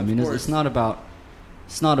yourself. I mean, it's not about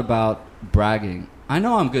bragging. I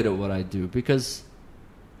know I'm good at what I do because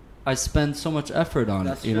I spend so much effort on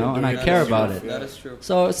it, you know, and I care about it. That is true.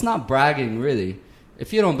 So it's not bragging, really.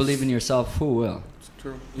 If you don't believe in yourself, who will? It's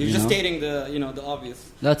true. You're just stating the obvious.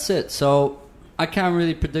 That's it. So I can't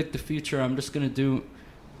really predict the future. I'm just going to do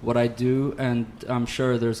what I do, and I'm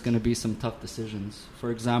sure there's going to be some tough decisions. For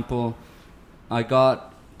example, I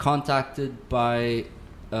got contacted by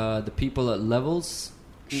the people at Levels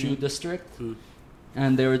Shoe District,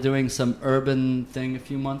 and they were doing some urban thing a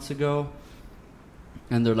few months ago.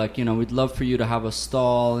 And they're like, we'd love for you to have a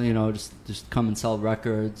stall, just come and sell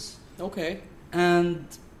records. Okay. And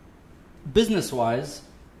business-wise,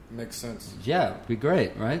 makes sense. Yeah, it'd be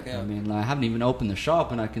great, right? Yeah. I mean, I haven't even opened the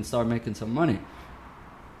shop, and I can start making some money.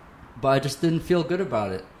 But I just didn't feel good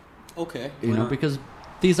about it. Okay. Because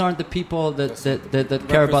these aren't the people that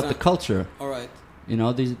care about the culture. All right.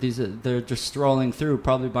 These they're just strolling through,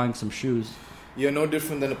 probably buying some shoes. You're no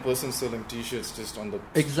different than a person selling T-shirts just on the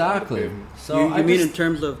exactly. On the pavement. So you mean in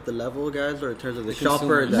terms of the level, guys, or in terms of the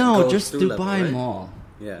shopper? That no, goes just through Dubai level, right? Mall.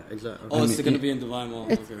 Yeah, exactly. Oh, it's going to be in Dubai Mall.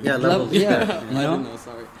 Okay. Yeah, levels. Yeah, I didn't know.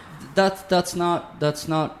 Sorry. That's not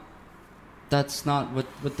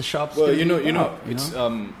what the shop's. Well, about, it's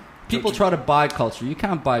people try to buy culture. You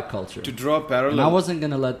can't buy culture. To draw a parallel, and I wasn't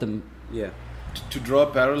going to let them. Yeah. To draw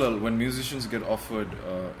a parallel, when musicians get offered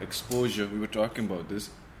exposure, we were talking about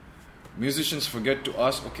this. Musicians forget to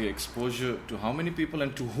ask, okay, exposure to how many people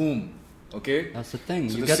and to whom? Okay, that's the thing.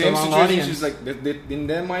 So you the get same the wrong situation audience. is like in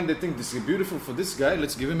their mind they think this is beautiful for this guy.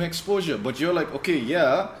 Let's give him exposure. But you're like, okay,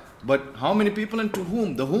 yeah, but how many people and to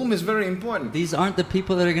whom? The whom is very important. These aren't the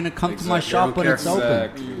people that are going to come to my Exactly. shop when it's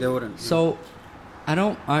Exactly. open. They wouldn't. So, I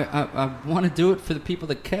want to do it for the people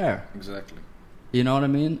that care. Exactly. You know what I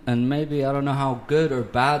mean? And maybe I don't know how good or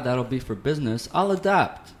bad that'll be for business. I'll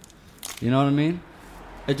adapt. You know what I mean?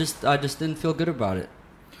 I just didn't feel good about it.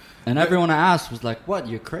 And everyone I asked was like, "What?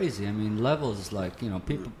 You're crazy." I mean, levels is like,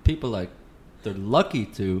 people like they're lucky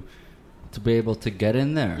to be able to get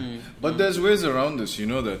in there. But there's ways around this. You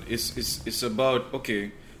know that it's about,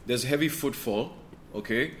 okay, there's heavy footfall.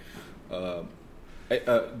 Okay,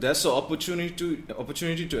 there's an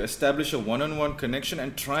opportunity to establish a one-on-one connection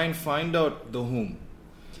and try and find out the whom.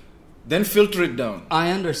 Then filter it down. I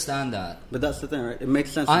understand that. But that's the thing, right? It makes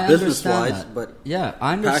sense I business-wise, understand that. but yeah,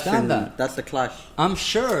 I understand passion, that. That's the clash. I'm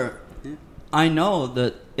sure. Yeah. I know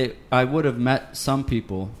that I would have met some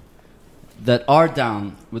people that are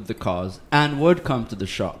down with the cause and would come to the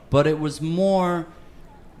shop, but it was more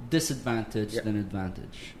disadvantage than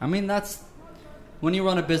advantage. I mean, that's when you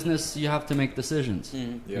run a business, you have to make decisions,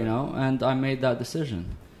 and I made that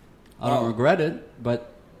decision. I don't regret it,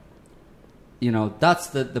 but that's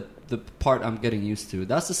the part I'm getting used to.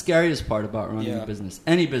 That's the scariest part about running a business.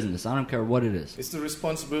 Any business, I don't care what it is. It's the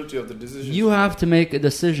responsibility of the decision. You have to make a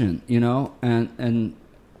decision, and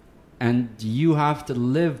you have to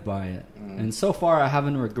live by it. And so far, I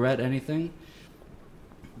haven't regret anything.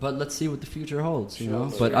 But let's see what the future holds,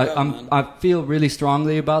 But I feel really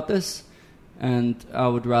strongly about this, and I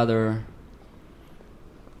would rather,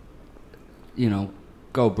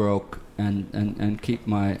 go broke and keep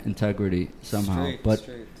my integrity somehow.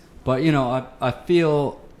 Straight. But I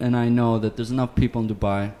feel and I know that there's enough people in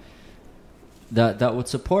Dubai that would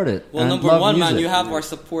support it. Well, and number love one, man, music. you have our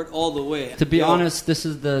support all the way. To be honest, this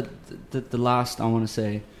is the last I want to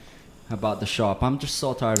say about the shop. I'm just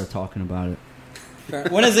so tired of talking about it. Fair.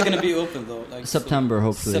 When is it going to be open though? Like September,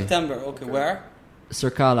 hopefully. September. Okay, where?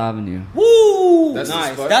 Circle Avenue. Woo! That's the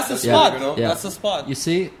nice. spot? That's the That's spot. it, Yeah. That's the spot. You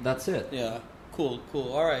see, that's it. Yeah. Cool.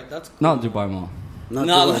 All right. That's cool. Not Dubai Mall. Not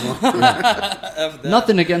No. the F that.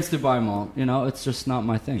 Nothing against Dubai Mall. It's just not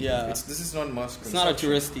my thing. Yeah. This is not mass It's not a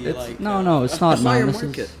touristy It's, like. no, it's not, That's not man. your This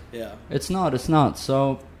market. is, Yeah. it's not.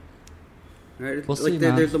 So Right? We'll see, Like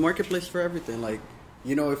man. there's a marketplace for everything. Like,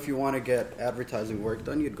 if you want to get advertising work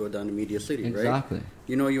done, you'd go down to Media City, right? exactly.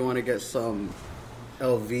 You want to get some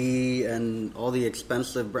LV and all the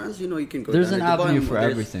expensive brands, you can go There's down an to Dubai avenue and for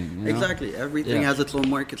there's- everything, Exactly. Everything Yeah. has its own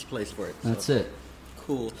marketplace for it. That's so. it.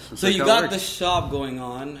 Cool. It's So like you how it got works. the shop going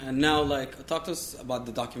on, and now talk to us about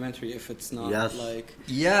the documentary. If it's not Yes.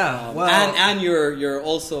 Yeah. and you're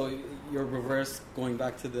also your reverse going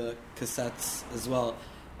back to the cassettes as well.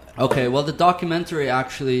 Okay, well, the documentary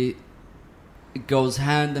actually goes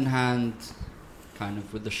hand in hand, kind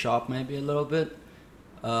of, with the shop maybe a little bit.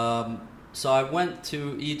 So I went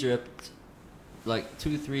to Egypt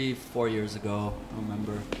 2, 3, 4 years ago, I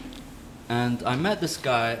remember. And I met this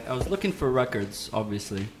guy. I was looking for records,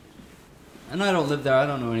 obviously. And I don't live there. I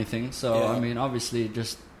don't know anything. So, Yeah. I mean, obviously,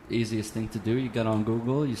 just easiest thing to do. You get on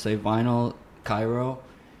Google, you say vinyl, Cairo.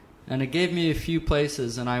 And it gave me a few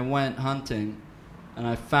places, and I went hunting. And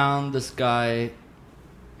I found this guy.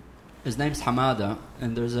 His name's Hamada,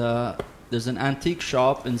 and there's an antique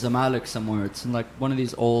shop in Zamalek somewhere. It's in one of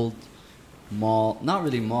these old mall, not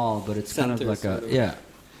really mall, but it's kind of Centers, like a sort of. yeah.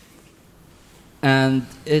 And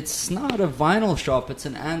it's not a vinyl shop; it's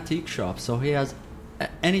an antique shop. So he has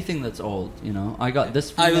anything that's old. I got this.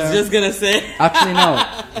 From I was there. just gonna say. Actually, no,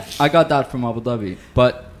 I got that from Abu Dhabi,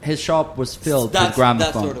 but his shop was filled with That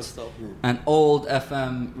gramophones sort of stuff. and old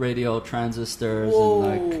FM radio transistors and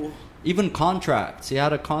like even contracts. He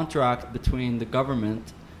had a contract between the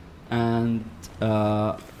government and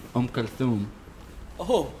Kulthum.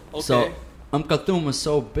 Oh, okay. So Kulthum was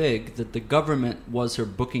so big that the government was her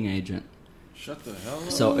booking agent. Shut the hell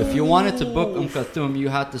up. So if you wanted to book Kulthum, you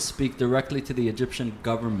had to speak directly to the Egyptian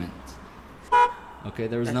government. Okay,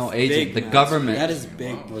 there was no agent. big, The man. government. That is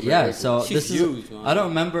big. Yeah, so She's this huge, is. man. I don't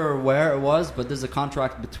remember where it was, but there's a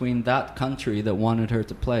contract between that country that wanted her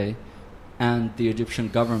to play and the Egyptian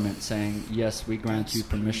government saying, yes, we grant you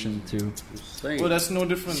permission to. Well, that's no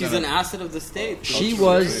different. She's than an asset of the state. She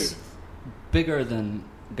was bigger than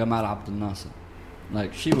Gamal Abdel Nasser.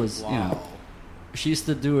 Like, she was, you know, she used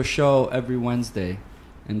to do a show every Wednesday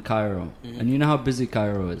in Cairo. And you know how busy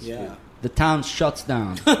Cairo is. Yeah. The town shuts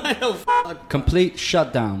down. I know. Fuck. Complete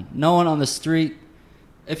shutdown. No one on the street.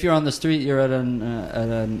 If you're on the street, you're at an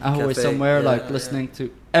ahway Cafe. somewhere, Yeah, like listening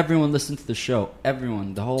to. Everyone listened to the show.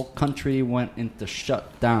 Everyone. The whole country went into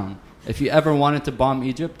shutdown. If you ever wanted to bomb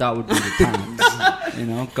Egypt, that would be the time. You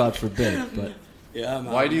know, God forbid. But Yeah,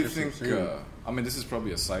 man. Why do you think? I mean, this is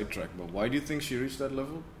probably a sidetrack, but why do you think she reached that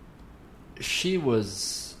level? she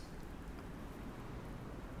was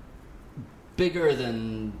bigger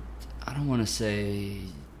than. I don't want to say.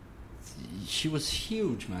 She was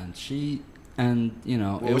huge, man. Was she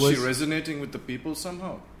resonating with the people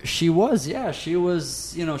somehow? She was, yeah. She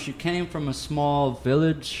was, she came from a small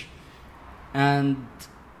village, and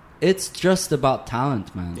it's just about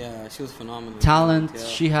talent, man. Yeah, she was phenomenal. Talent. Yeah.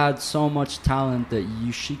 She had so much talent that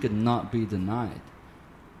she could not be denied,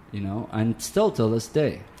 and still till this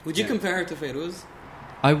day. Would you compare her to Feiruz?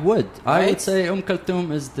 I would. I Right? would say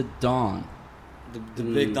Kulthum is the dawn. The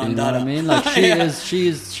big Don You know what I Dada. mean? Like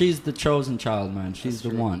she's the chosen child, man. She's That's the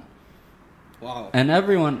true. one. Wow. And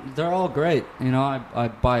everyone, they're all great.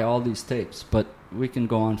 I buy all these tapes, but we can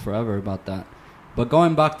go on forever about that. But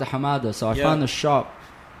going back to Hamada, so I found the shop,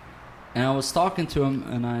 and I was talking to him,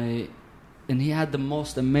 and he had the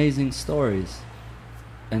most amazing stories.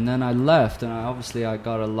 And then I left, and I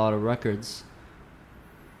got a lot of records.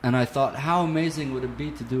 And I thought, how amazing would it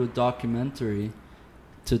be to do a documentary,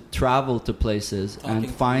 to travel to places and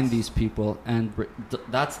find these people, and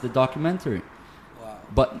that's the documentary. Wow.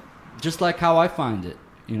 But just like how I find it,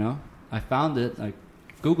 I found it like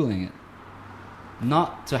Googling it.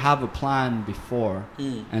 Not to have a plan before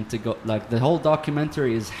and to go, like the whole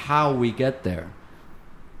documentary is how we get there.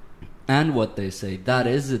 And what they say, that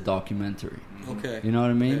is a documentary. Okay. You know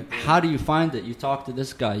what I mean? Okay. How do you find it? You talk to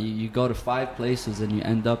this guy, you go to 5 places and you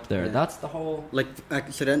end up there. Yeah. That's the whole... Like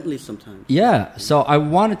accidentally sometimes. Yeah, so I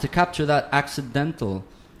wanted to capture that accidental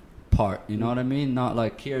part, you know what I mean? Not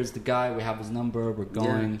like, here's the guy, we have his number, we're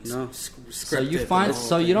going. Yeah, no. So you find,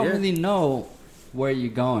 so you don't Yeah. really know where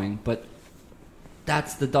you're going, but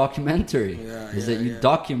that's the documentary. Is that you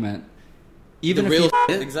document, even The if real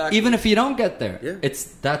you, exactly. even if you don't get there. Yeah.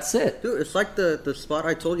 That's it. Dude, it's like the spot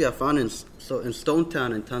I told you I found in Stone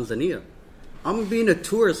Town in Tanzania. I'm being a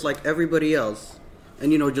tourist like everybody else.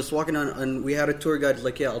 And, just walking on, and we had a tour guide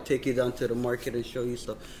like, yeah, I'll take you down to the market and show you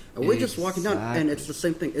stuff. And we're just walking down, and it's the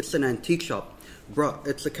same thing. It's an antique shop. Bro,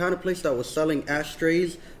 it's the kind of place that was selling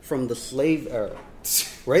ashtrays from the slave era.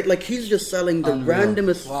 Right? Like, he's just selling the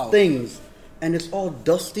randomest things. And it's all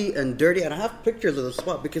dusty and dirty. And I have pictures of the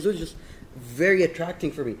spot because it was just very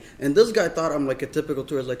attracting for me. And this guy thought I'm like a typical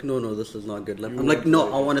tourist. Like, no, this is not good. I'm like,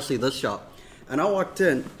 no, I want to see this shop. And I walked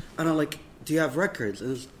in, and I'm like, do you have records?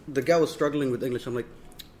 And the guy was struggling with English. I'm like,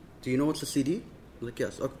 do you know what's a CD? I'm like,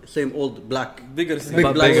 yes. Okay, same old black. Bigger Big CD.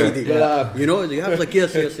 black bigger. CD. Yeah. You have like,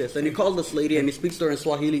 yes. And he called this lady, and he speaks to her in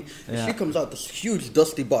Swahili. And she comes out this huge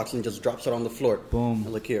dusty box and just drops it on the floor. Boom.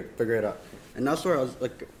 I'm like, here, figure it out. And that's where I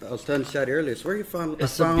was telling Shady earlier. It's where you found.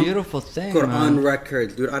 It's I found a beautiful thing, Quran man.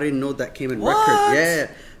 records, dude. I didn't know that came in What? records.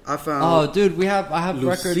 Yeah, I found. Oh, dude, I have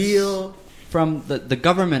Lucille. records from the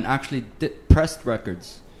government actually pressed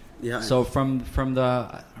records. Yeah. So from the,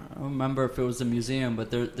 I don't remember if it was a museum,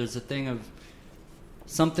 but there's a thing of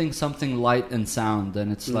something light and sound,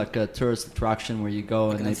 and it's like a tourist attraction where you go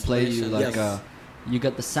Like and an they play you installation. like you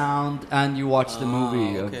get the sound and you watch the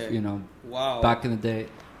movie okay. of Wow. back in the day.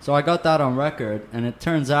 So I got that on record, and it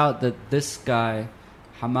turns out that this guy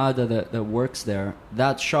Hamada that works there,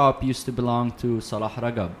 that shop used to belong to Salah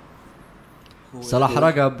Ragab. Salah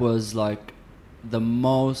Ragab was like the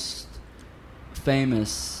most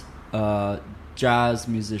famous jazz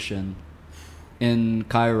musician in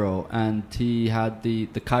Cairo, and he had the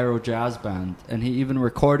Cairo Jazz Band, and he even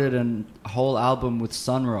recorded a whole album with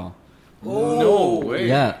Sun Ra. No way.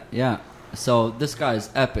 Yeah. So this guy is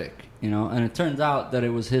epic, and it turns out that it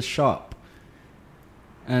was his shop.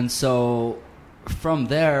 And so from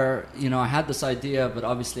there, I had this idea, but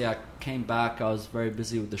obviously I came back. I was very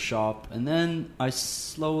busy with the shop. And then I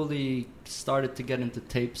slowly started to get into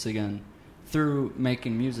tapes again through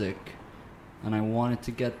making music. And I wanted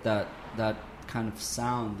to get that kind of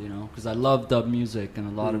sound, because I love dub music, and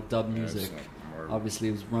a lot of dub music obviously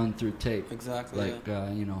was run through tape. Exactly. Like,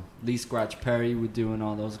 Lee Scratch Perry would do, and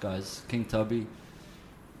all those guys, King Tubby.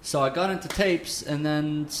 So I got into tapes, and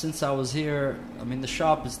then since I was here, the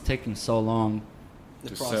shop is taking so long.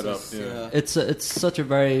 The process, set up, It's such a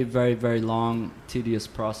very, very, very long, tedious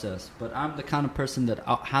process. But I'm the kind of person that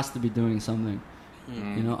has to be doing something.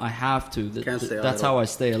 I have to. That's how I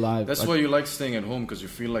stay alive. That's why you like staying at home, because you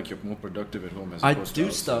feel like you're more productive at home. I do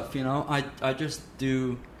stuff, I just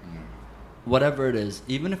do whatever it is.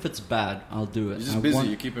 Even if it's bad, I'll do it. You're just busy.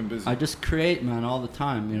 You keep him busy. I just create, man, all the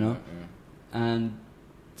time, And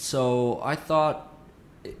so I thought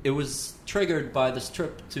it was triggered by this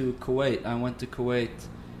trip to Kuwait. I went to Kuwait.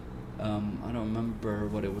 I don't remember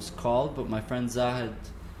what it was called, but my friend Zahid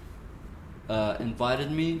invited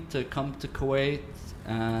me to come to Kuwait.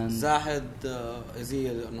 And Zahid, is he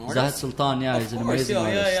an artist? Zahid Sultan, he's an amazing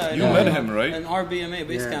artist. Yeah, you met him, right? In RBMA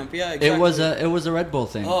base camp, exactly. It was a Red Bull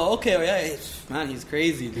thing. Oh, okay, man, he's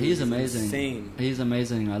crazy, dude. He's amazing. Insane. He's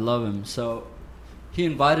amazing. I love him. So he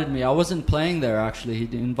invited me. I wasn't playing there, actually.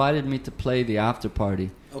 He invited me to play the after party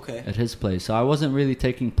at his place. So I wasn't really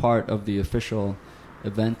taking part of the official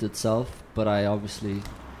event itself, but I obviously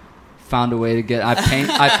found a way to get. I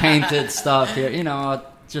painted stuff here. I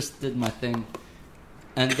just did my thing.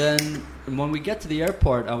 And then when we get to the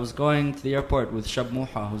airport, I was going to the airport with Shab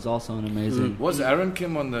Muha, who's also an amazing. Was Aaron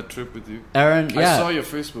Kim on that trip with you? Aaron, I saw your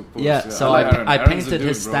Facebook post. Yeah, so I painted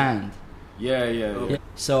his stand. Yeah.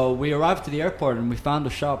 So we arrived to the airport and we found a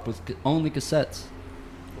shop with only cassettes.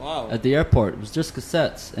 Wow. At the airport, it was just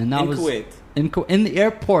cassettes, and that was Kuwait. In the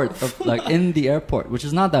airport of in the airport, which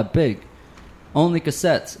is not that big. Only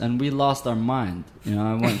cassettes, and we lost our mind.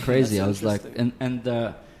 I went crazy. I was like, and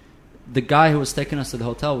the guy who was taking us to the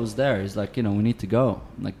hotel was there. He's like, we need to go.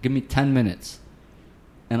 I'm like, give me 10 minutes.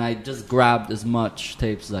 And I just grabbed as much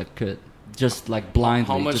tapes as I could. Just like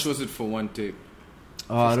blindly. How much was it for one tape?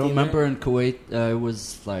 I don't remember. In Kuwait, it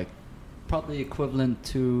was like probably equivalent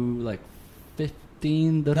to like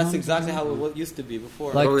 15 dirhams. That's exactly how it used to be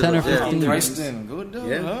before. Like 10 or 15. Price then go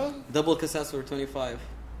down, huh? Double cassettes were 25.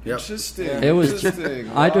 Yep. Interesting. It was. Interesting.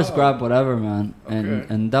 I just Wow. grabbed whatever, man, Okay.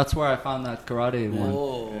 and that's where I found that karate one.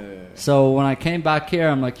 Oh. Yeah. So when I came back here,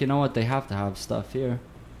 I'm like, you know what? They have to have stuff here.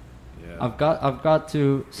 Yeah. I've got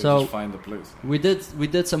to. So just find the place. we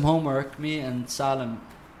did some homework. Me and Salim,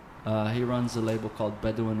 he runs a label called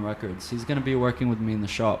Bedouin Records. He's gonna be working with me in the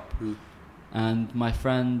shop, and my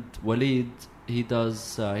friend Waleed, he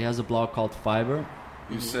has a blog called Fiber.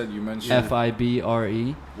 You mentioned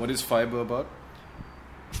Fibre. What is Fiber about?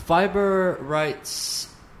 Fiber writes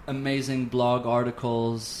amazing blog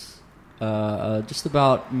articles, just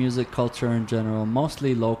about music culture in general,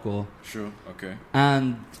 mostly local. Sure. Okay.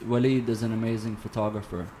 And Waleed is an amazing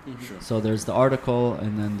photographer. Sure. So there's the article,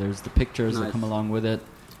 and then there's the pictures that Nice. come along with it.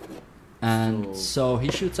 And so he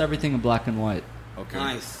shoots everything in black and white. Okay.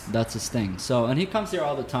 Nice. That's his thing. So, and he comes here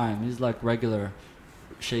all the time. He's like regular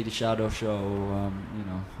Shady Shadow Show,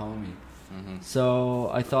 homie. Mm-hmm. So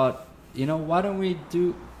I thought, why don't we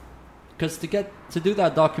do? Because to do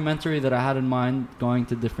that documentary that I had in mind, going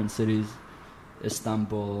to different cities,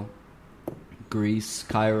 Istanbul, Greece,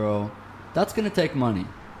 Cairo, that's gonna take money.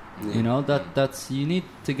 Yeah. That's you need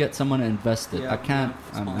to get someone to invest it. Yeah, I can't.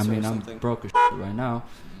 I'm something. broke as shit right now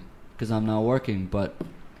because I'm not working. But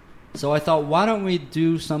so I thought, why don't we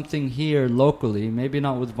do something here locally? Maybe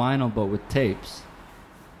not with vinyl, but with tapes.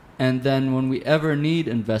 And then when we ever need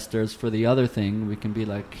investors for the other thing, we can be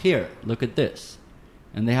like, here, look at this.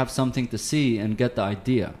 And they have something to see and get the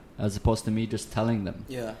idea, as opposed to me just telling them.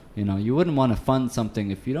 Yeah. You wouldn't want to fund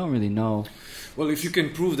something if you don't really know. Well, if you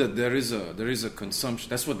can prove that there is a consumption,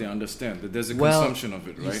 that's what they understand. That there's a consumption of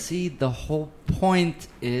it, right? You see, the whole point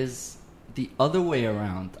is the other way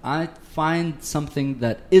around. I find something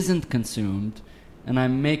that isn't consumed, and I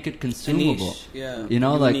make it consumable. Yeah.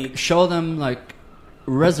 Like show them, like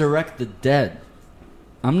resurrect the dead.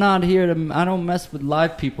 I'm not here I don't mess with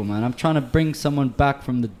live people, man. I'm trying to bring someone back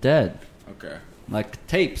from the dead. Okay. Like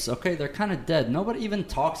tapes, okay, they're kind of dead. Nobody even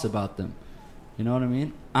talks about them. You know what I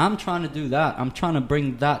mean? I'm trying to do that. I'm trying to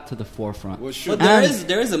bring that to the forefront. Well, sure. But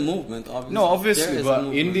there is a movement, obviously. No, obviously, There is a but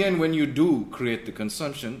movement. in the end, when you do create the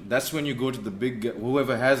consumption, that's when you go to the big,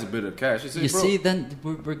 whoever has a bit of cash. You say, You bro, see, then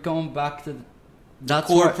we're going back to that's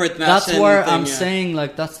corporate where, that's machine where thing, I'm yeah. saying,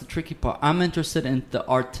 like, that's the tricky part. I'm interested in the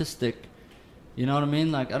artistic. You know what I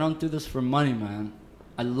mean? Like, I don't do this for money, man.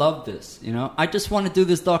 I love this, you know. I just want to do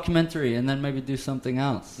this documentary and then maybe do something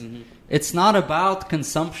else. Mm-hmm. It's not about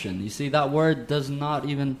consumption. You see, that word does not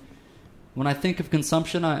even... When I think of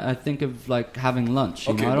consumption, I think of like having lunch.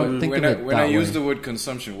 You know? I don't think of it when that I use way. the word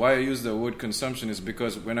consumption, why I use the word consumption is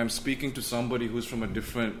because when I'm speaking to somebody who's from a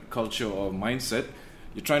different culture or mindset,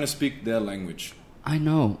 you're trying to speak their language. I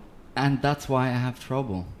know, and that's why I have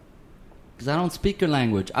trouble. Because I don't speak your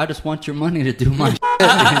language. I just want your money to do my shit, you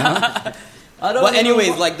know? But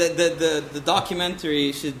anyways, like the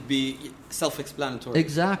documentary should be self-explanatory.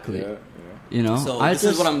 Exactly. Yeah. You know, So I this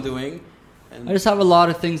is what I'm doing. And just have a lot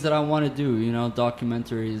of things that I want to do. You know,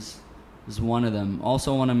 documentaries is one of them.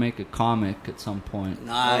 Also, want to make a comic at some point.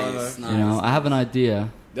 nice. You know, I have an idea.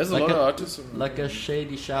 There's Like a lot of artists. Like a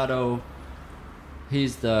Shady Shadow.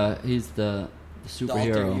 He's the the alter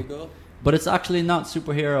superhero. ego. But it's actually not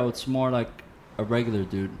superhero. It's more like a regular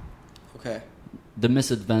dude. Okay. The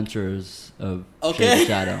Misadventures of Okay. Shady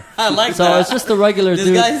Shadow. I like So that. it's just a regular This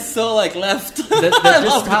dude guy's so like left. that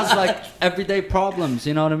just has like everyday problems.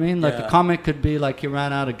 You know what I mean? Like Yeah. a comic could be like he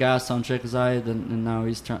ran out of gas on Sheikh Zayed and now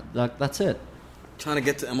he's trying. Like that's it. Trying to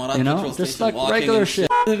get to Emarat You know, petrol just station, like walking regular and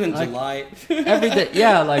shit. in Like- July. Every day,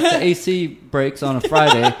 yeah. Like the AC breaks on a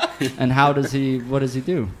Friday, and what does he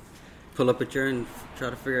do? Pull up a chair and try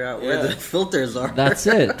to figure out Yeah. where the filters are. That's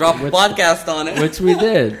it. Drop a podcast on it. Which we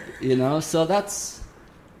did, you know. So that's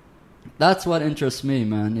what interests me,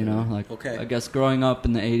 man. You know, like Okay. I guess growing up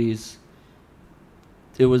in the '80s,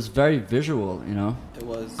 it was very visual. You know, It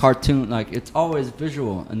was. cartoon. Like it's always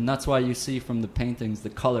visual, and that's why you see from the paintings the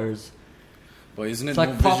colors. But isn't it It's like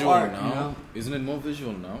more pop visual art, now? you know? Isn't it more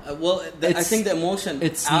visual now? Well, I It's- think the emotion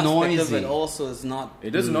it's aspect of noisy. it also is not.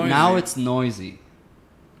 It is noisy. Now it's noisy.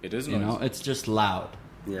 It is You noisy. know, it's just loud.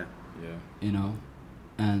 Yeah. Yeah. You know,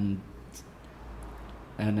 and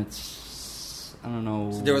it's I don't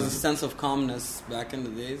know. So there was a sense of calmness back in the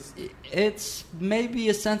days. It's maybe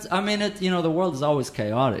a sense. I mean, the world is always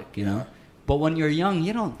chaotic, you know. But when you're young,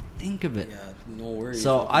 you don't think of it. Yeah, no worries.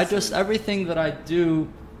 So I just everything that I do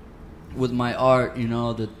with my art, you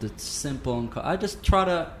know, that's simple and I just try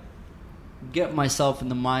to get myself in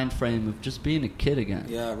the mind frame of just being a kid again.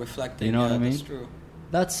 Yeah, reflecting. You know what I mean? That's true.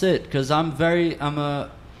 That's it. Because I'm a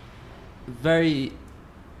very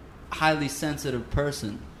highly sensitive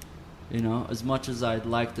person. You know, as much as I'd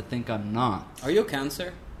like to think I'm not. Are you a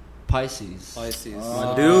Cancer? Pisces. Pisces.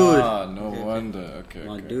 My dude. Ah, no Okay. wonder. Okay.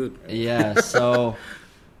 My okay. dude. Yeah, so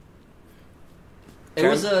it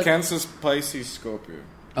was a Cancer's Pisces Scorpio.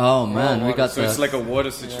 oh man, we got so the it's like a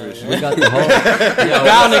water situation. we got the whole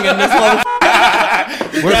Drowning in this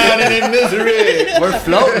one. Drowning in misery. we're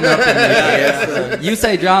floating up in there. You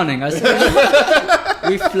say drowning, I say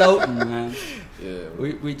we floating, man. Yeah.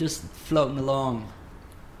 We just floating along.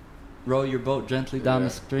 Row your boat gently down Yeah.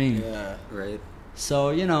 the stream. Yeah. Right. So,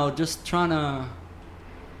 you know, just trying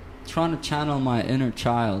to channel my inner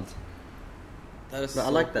child. That is But so I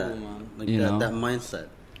like cool, that. man. Like You know? that mindset.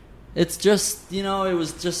 It's just, you know, it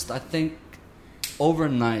was just, I think,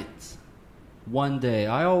 overnight, one day.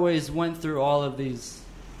 I always went through all of these,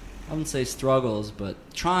 I wouldn't say struggles, but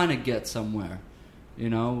trying to get somewhere, you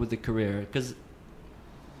know, with the career. Because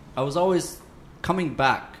I was always coming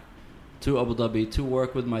back to Abu Dhabi to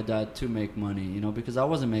work with my dad to make money, you know, because I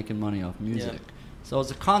wasn't making money off music. Yeah. So it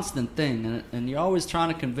was a constant thing, and you're always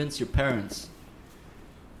trying to convince your parents.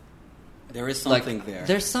 There is something like, there.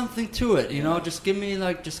 There's something to it, you know. Just give me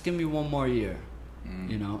one more year,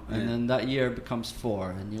 you know, and then that year becomes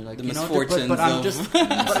 4, and you're like, The you know, misfortunes but I'm of- just,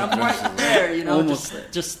 but I'm right there, you know. Almost there.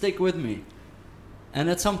 Just stick with me. And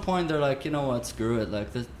at some point, they're like, you know what, screw it,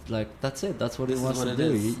 that's it. That's what This he is wants what to it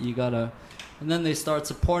do. is. You gotta, and then they start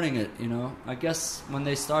supporting it, you know. I guess when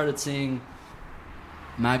they started seeing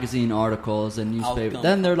magazine articles and newspapers, Outcome.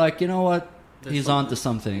 then they're like, you know what, There's he's something. onto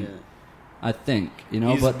something. Yeah. I think, you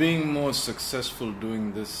know, He's but being more successful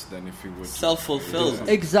doing this than if he would. Self-fulfilled.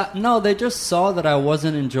 No, they just saw that I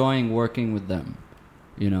wasn't enjoying working with them,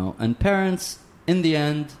 you know. And parents, in the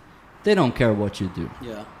end, they don't care what you do.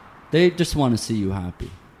 Yeah. They just want to see you happy.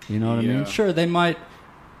 You know what I mean? Yeah. Sure, they might,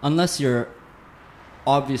 unless you're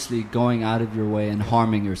obviously going out of your way and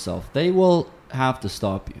harming yourself, they will have to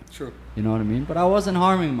stop you. True. You know what I mean? But I wasn't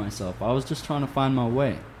harming myself. I was just trying to find my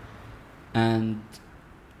way. And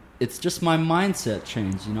it's just my mindset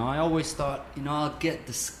changed. You know, I always thought, you know, I'll get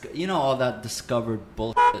all that discovered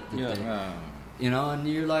bullshit. That Yeah. they, you know, and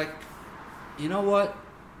you're like, you know what?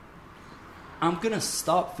 I'm going to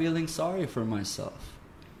stop feeling sorry for myself.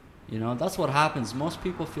 You know, that's what happens. Most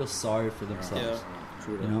people feel sorry for themselves. Yeah.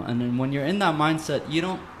 True. You know, and then when you're in that mindset, you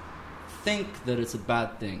don't think that it's a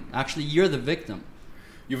bad thing. Actually, you're the victim.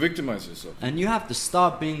 You victimize yourself. And you have to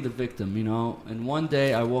stop being the victim, you know. And one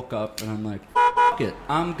day I woke up and I'm like, F it.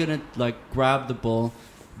 I'm going to like grab the bull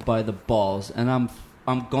by the balls and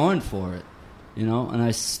I'm going for it, you know. And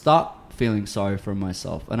I stopped feeling sorry for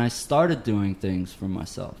myself. And I started doing things for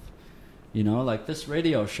myself. You know, like this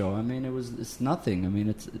radio show. I mean, it's nothing. I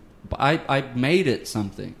mean, I made it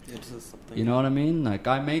something. It's something. You know what I mean? Like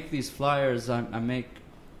I make these flyers. I make,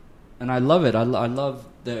 and I love it. I love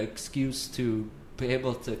the excuse to be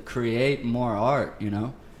able to create more art. You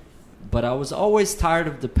know, but I was always tired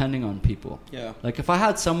of depending on people. Yeah. Like if I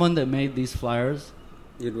had someone that made these flyers,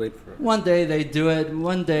 you'd wait for it. One day they do it.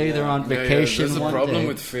 One day they're on vacation. There's a one problem day.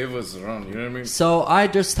 with favors around. You know what I mean? So I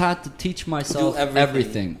just had to teach myself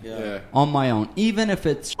everything on my own, even if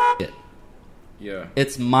it's shit. Yeah.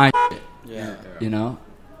 It's my shit. Yeah. You know?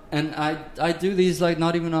 And I do these like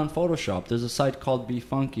not even on Photoshop. There's a site called Be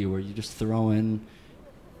Funky where you just throw in,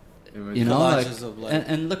 you know, like,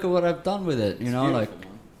 and look at what I've done with it. You know, like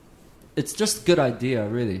it's just a good idea,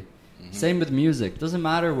 really. Mm-hmm. Same with music. Doesn't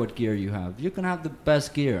matter what gear you have. You can have the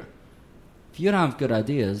best gear. If you don't have good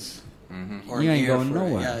ideas, you ain't going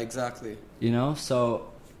nowhere. Yeah, exactly. You know, so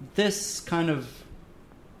this kind of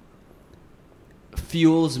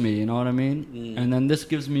fuels me, you know what I mean? And then this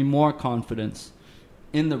gives me more confidence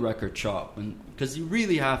in the record shop, and because you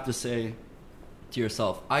really have to say to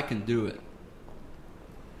yourself, I can do it.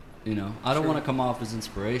 You know, I don't want to come off as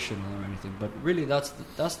inspirational or anything, but really that's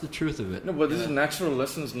the truth of it. No, but this is natural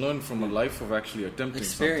lessons learned from a life of actually attempting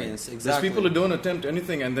experience, something. Exactly. There's people who don't attempt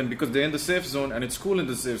anything, and then because they're in the safe zone, and it's cool in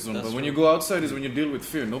the safe zone, but when you go outside is when you deal with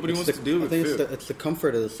fear. Nobody wants to deal with fear. It's the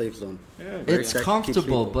comfort of the safe zone. Yeah, it's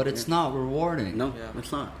comfortable, but it's not rewarding. No,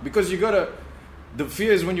 it's not. Because you gotta... The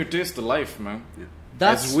fear is when you taste the life, man. Yeah.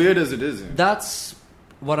 That's as weird as it is. That's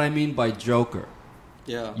what I mean by Joker.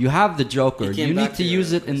 Yeah. You have the Joker. You need to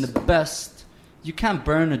use it in the best... You can't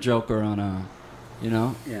burn a Joker on a... You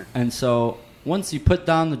know? Yeah. And so, once you put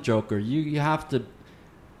down the Joker, you have to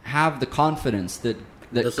have the confidence that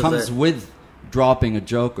comes with dropping a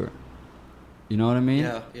Joker. You know what I mean?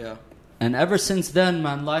 Yeah, yeah. And ever since then,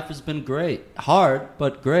 man, life has been great. Hard,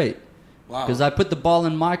 but great. Wow. Because I put the ball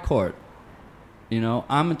in my court. You know,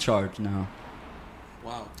 I'm in charge now.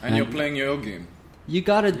 Wow. And you're playing your game. You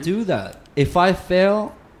gotta do that. If I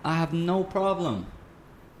fail, I have no problem.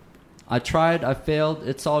 I tried, I failed,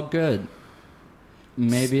 it's all good.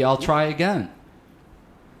 Maybe I'll try again.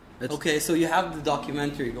 Okay, so you have the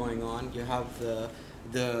documentary going on. You have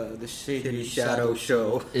the Shady Shadow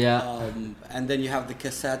Show. Yeah. And then you have the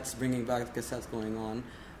cassettes, bringing back the cassettes going on.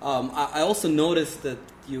 I also noticed that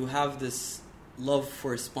you have this love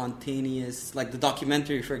for spontaneous, like the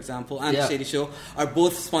documentary, for example, and the Shady Show are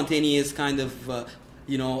both spontaneous kind of,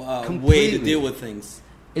 way to deal with things.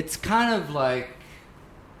 It's kind of like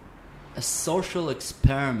a social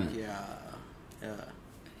experiment. Yeah.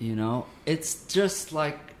 You know, it's just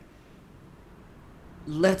like,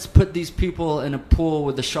 let's put these people in a pool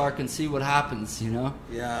with a shark and see what happens, you know?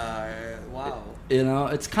 Yeah, wow. You know,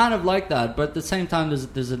 it's kind of like that, but at the same time,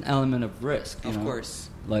 there's an element of risk, you know? Of course.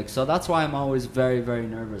 Like, so that's why I'm always very, very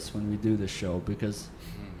nervous when we do this show, because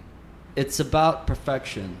it's about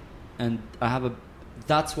perfection, and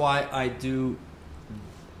that's why I do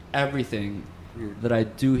everything that I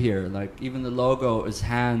do here. Like, even the logo is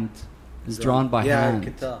drawn by hand. I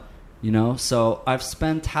can tell. You know, so I've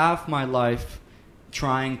spent half my life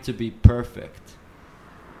trying to be perfect,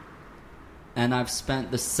 and I've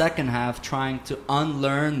spent the second half trying to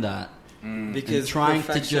unlearn that, because trying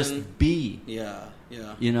to just be. Yeah.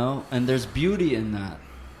 You know, and there's beauty in that.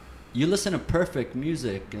 You listen to perfect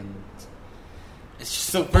music and it's just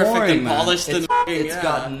so perfect and polished, and it's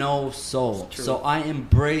got no soul. So I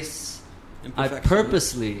embrace, I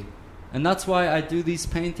purposely, and that's why I do these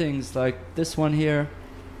paintings like this one here.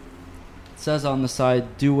 It says on the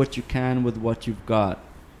side, do what you can with what you've got.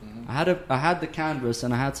 I had the canvas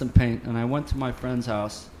and I had some paint, and I went to my friend's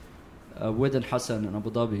house, with Hassan in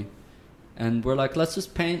Abu Dhabi, and we're like, let's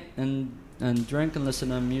just paint and drink and listen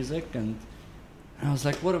to music, and I was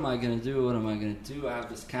like, what am I going to do? I have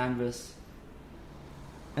this canvas.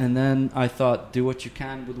 And then I thought, do what you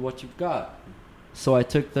can with what you've got. So I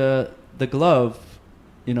took the glove,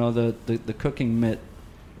 you know, the cooking mitt,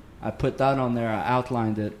 I put that on there, I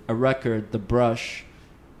outlined it, a record, the brush,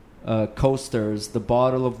 coasters, the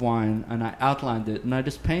bottle of wine, and I outlined it, and I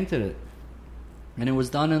just painted it. And it was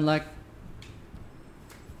done in like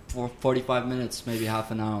 45 minutes, maybe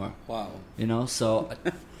half an hour. Wow. You know, so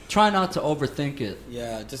try not to overthink it.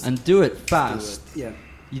 Yeah, just... And do it fast. Do it. Yeah.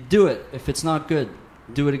 You do it. If it's not good,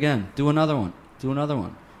 do it again. Do another one.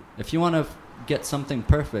 If you want to get something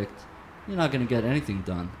perfect, you're not going to get anything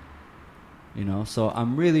done. you know. So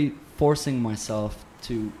I'm really forcing myself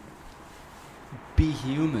to be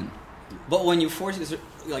human. But when you force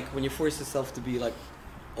yourself to be like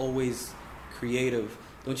always creative,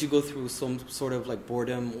 don't you go through some sort of like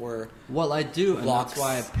boredom or? Well, I do, and blocks? that's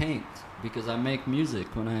why I paint, because I make music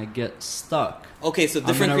when I get stuck. Okay, so I'm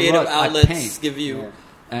different in a creative rut, I outlets paint. give you.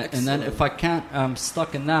 Yeah. And then if I can't, I'm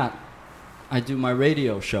stuck in that, I do my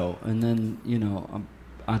radio show, and then, you know,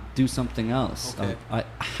 I do something else. Okay. I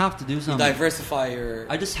have to do You something. diversify your.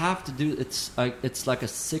 I just have to do. It's like a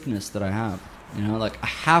sickness that I have. You know, like I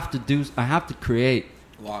have to create.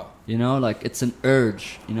 Wow. You know, like it's an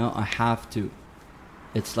urge. You know, I have to.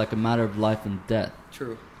 It's like a matter of life and death.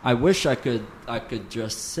 True. I wish I could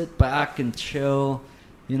just sit back and chill.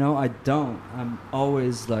 You know, I don't. I'm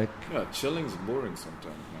always like Yeah, chilling's boring sometimes,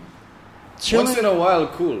 man. chilling. Once in a while,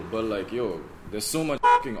 cool, but like, yo, there's so much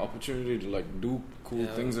fucking opportunity to like do cool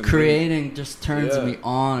things and Creating just turns Yeah. me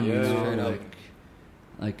on. Yeah, you know, yeah,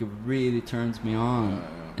 like it really turns me on.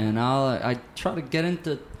 Yeah. And I try to get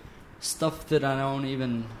into stuff that I don't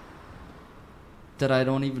even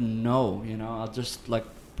know. You know, I'll just like,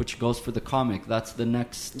 which goes for the comic. That's the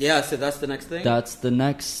next. Yeah, so that's the next thing. That's the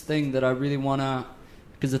next thing that I really wanna.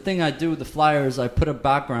 Because the thing I do with the flyers, I put a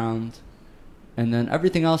background, and then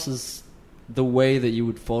everything else is the way that you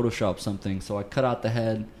would Photoshop something. So I cut out the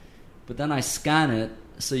head, but then I scan it,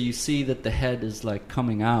 so you see that the head is like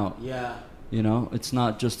coming out. Yeah. You know, it's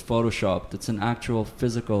not just photoshopped. It's an actual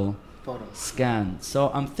physical scan.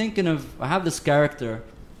 So I'm thinking of, I have this character,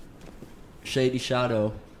 Shady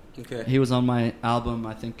Shadow. Okay. He was on my album,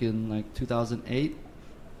 I think in like 2008,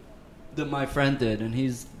 that my friend did, and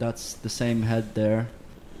that's the same head there.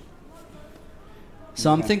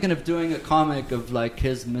 So I'm thinking of doing a comic of like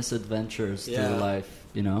his misadventures through life,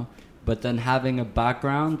 you know, but then having a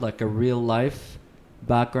background, like a real life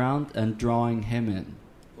background, and drawing him in.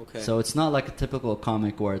 Okay. So it's not like a typical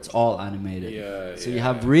comic where it's all animated. Yeah, So yeah. you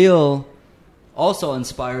have real, also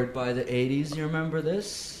inspired by the 80s. You remember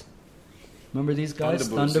this? Remember these guys?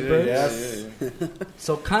 Thunderbirds? Yeah.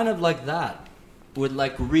 So kind of like that, with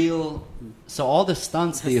like real. So all the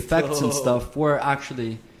stunts, the effects and stuff were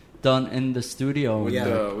actually done in the studio. With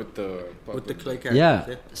Yeah. with With the clay characters.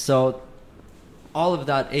 Yeah. So all of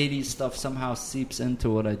that 80s stuff somehow seeps into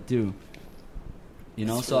what I do. You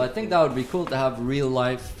know, so I think that would be cool to have real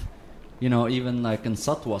life, you know, even like in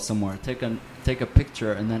Satwa somewhere. Take a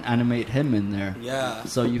picture and then animate him in there. Yeah.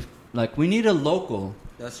 So you like, we need a local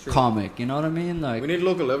That's true. comic, you know what I mean? Like We need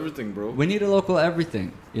local everything, bro. we need a local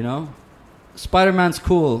everything, you know? Spider-Man's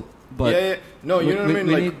cool, but yeah. No, you know what I mean?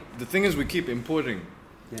 we Like, need- the thing is we keep importing.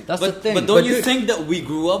 that's the But thing. but don't you dude, think that we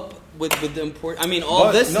grew up with the import? I mean, all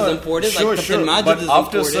But this no, is imported. Sure, like Captain sure. Majid But is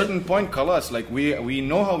after imported. a certain point, Kalas, like we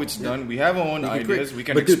know how it's done. We have our own ideas. We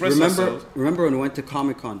can But dude, express ourselves. remember when we went to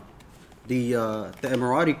Comic Con? The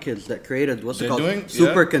Emirati kids that created what's it They're called doing-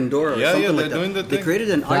 Super yeah. Kandora or Yeah, something yeah, like they're that. doing the They thing. created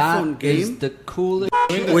an that iPhone is game, the coolest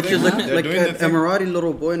Doing the which thing, is man. like, They're like doing an the thing. Emirati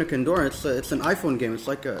little boy in a Kandora. It's an iPhone game. It's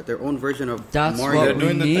like their own version of That's Mario. what They're we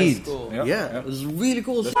doing the thing. need. Cool. Yeah, it was really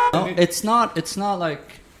cool. No, it's not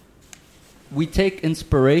like we take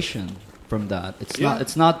inspiration from that. Yeah.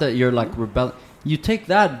 It's not that you're like rebelling. You take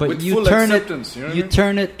that, but With you full turn acceptance, you know what I mean?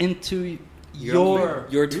 turn it into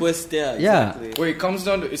Your twist, yeah. Yeah. Exactly. Well, it comes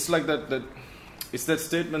down to, it's like that it's that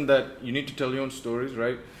statement that you need to tell your own stories,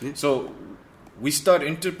 right? So we start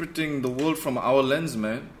interpreting the world from our lens,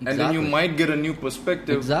 man, and then you Exactly. might get a new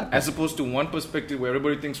perspective, Exactly. as opposed to one perspective where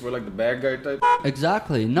everybody thinks we're like the bad guy type.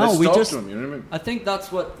 Exactly. No, Let's we talk just. to 'em, you know what I mean? I think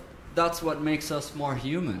that's what makes us more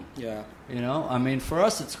human. Yeah. You know, I mean, for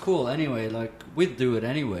us it's cool anyway. Like we'd do it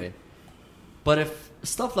anyway. But if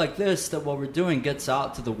stuff like this, that what we're doing, gets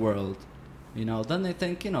out to the world, you know, then they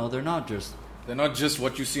think, you know, they're not just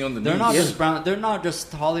what you see on the they're news. not just brown. They're not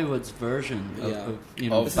just Hollywood's version Yeah. of you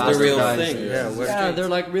know, Of This is the real bastardized- thing. Yeah, This is we're- Yeah, straight. they're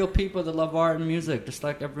like real people that love art and music, just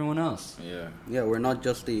like everyone else. Yeah. Yeah, we're not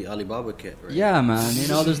just the Alibaba kit, right? Yeah, man. You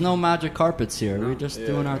know, there's no magic carpets here. We're just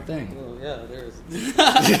doing our thing. Well, yeah, there's. And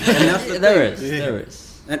that's the There thing. is. There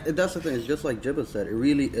is. And that's the thing. It's just like Jibba said. It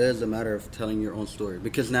really is a matter of telling your own story.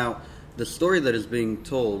 Because now, the story that is being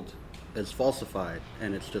told is falsified,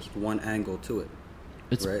 and it's just one angle to it.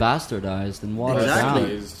 It's Right. bastardized and watered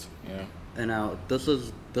Exactly. down. Yeah. And now, this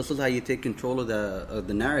is how you take control of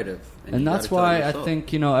the narrative. And you that's gotta tell why I yourself.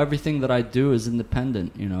 think, you know, everything that I do is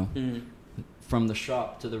independent, you know. From the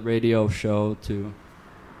shop to the radio show to...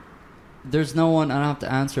 There's no one... I don't have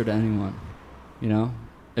to answer to anyone, you know.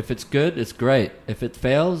 If it's good, it's great. If it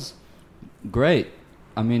fails, great.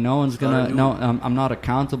 I mean, no one's gonna... No, I'm not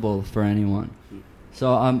accountable for anyone.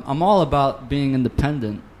 So I'm all about being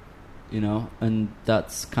independent, you know, and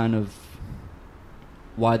that's kind of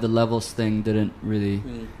why the levels thing didn't really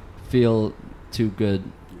feel too good,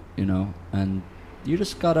 you know. And you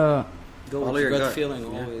just gotta go with your gut feeling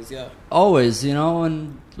always. Yeah. Always, you know.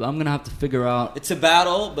 And I'm gonna have to figure out. It's a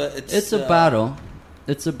battle, but it's a battle.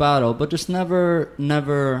 It's a battle, but just never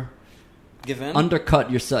give in.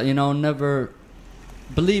 Undercut yourself, you know. Never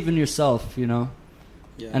believe in yourself, you know.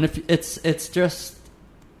 Yeah. And if it's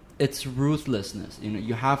ruthlessness, you know.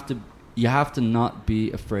 You have to not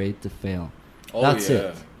be afraid to fail. That's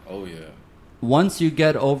it. Oh yeah. Once you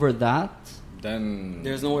get over that, then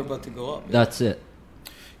there's nowhere but to go up. That's it.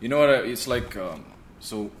 You know what? It's like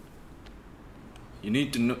so. You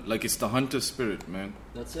need to know, like, it's the hunter spirit, man.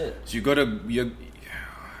 That's it. So you gotta.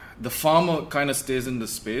 The farmer kind of stays in the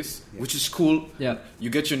space, which is cool. Yeah.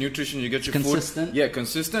 You get your nutrition, you get your consistent. Food. Yeah,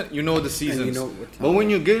 consistent. You know the seasons. You know but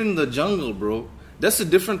when you get in the jungle, bro, that's a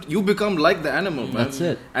different. You become like the animal, man. That's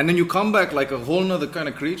it. And then you come back like a whole nother kind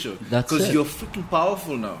of creature. That's it. Because you're freaking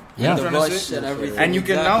powerful now. Yeah. The rush and everything. And you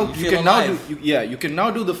can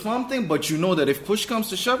now do the farm thing, but you know that if push comes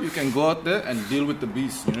to shove, you can go out there and deal with the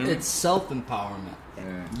beast. You know? It's self-empowerment.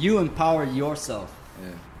 Yeah. You empower yourself.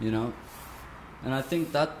 Yeah. You know. And I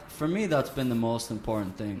think that, for me, that's been the most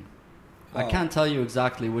important thing. I can't tell you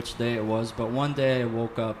exactly which day it was, but one day I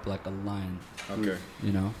woke up like a lion. Okay.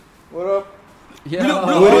 You know? What up? Yeah.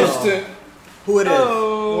 Who it is? What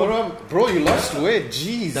up? Bro, you lost weight.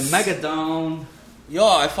 Jeez. The Megadome. Yo,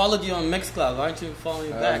 I followed you on Mixcloud. Why aren't you following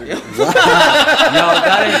me back? Yo,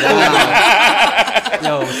 that ain't cool.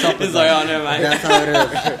 Yo, what's up with He's like, oh, never mind. That's how it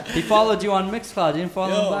is. He followed you on Mixcloud. You didn't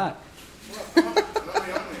follow him back.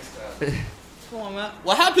 Come on, man.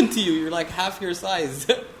 What happened to you? You're like half your size.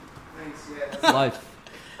 Thanks, yeah. Life.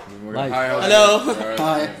 Hi. Hello.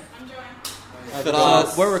 Hi. I'm Joanne.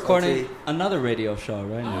 We're recording another radio show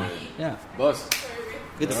right now. Yeah. Boss.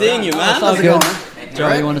 Good seeing you, man. How's it going?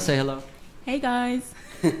 Joe, you want to say hello? Hey guys.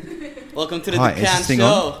 Welcome to the Hi, Ducan is this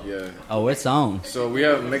Show. Yeah. Oh, it's on. So we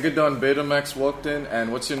have Megadon Betamax walked in,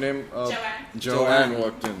 and what's your name? Joanne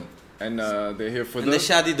walked in. And they're here for the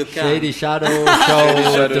Shady Ducan. Shady Shadow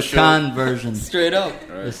Show, Ducan version. Straight up.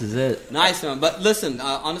 Right. This is it. Nice, man. But listen,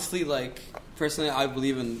 honestly, like, personally, I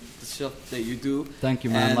believe in the stuff that you do. Thank you,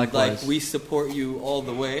 man. And, likewise. like, we support you all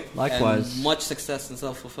the way. Likewise. And much success and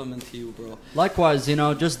self-fulfillment to you, bro. Likewise, you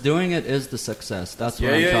know, just doing it is the success. That's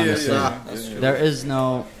what I'm trying to say. That's true. There is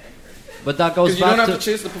no... But that goes back to... you don't have to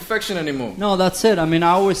chase the perfection anymore. No, that's it. I mean, I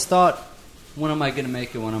always thought, when am I going to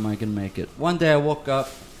make it? When am I going to make it? One day I woke up...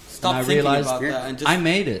 Stop and I thinking realized about that and just I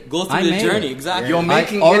made it. Go through the journey, exactly. You're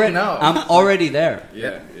making it now. I'm already there.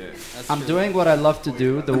 Yeah. I'm doing what I love to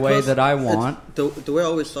do the way that I want. The way I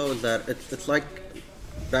always saw is that it's like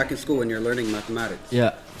back in school when you're learning mathematics.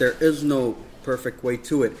 Yeah. There is no perfect way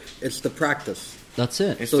to it. It's the practice. That's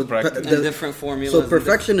it. It's the practice. And different formulas. So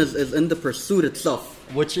perfection is in the pursuit itself.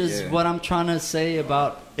 Which is what I'm trying to say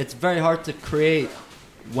about... It's very hard to create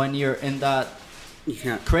when you're in that... You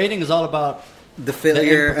can't. Creating is all about... The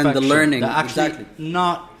failure and the learning. The actually exactly.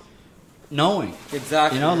 not knowing.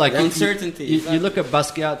 Exactly. You know, like uncertainty. You look at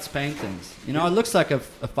Basquiat's paintings. You know, it looks like a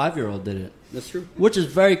 5-year-old did it. That's true. Which is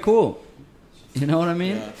very cool. You know what I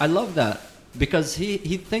mean? Yeah. I love that. Because he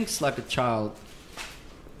thinks like a child.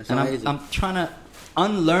 That's and amazing. I'm trying to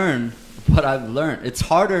unlearn what I've learned. It's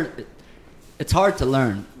harder. It's hard to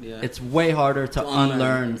learn. Yeah. It's way harder to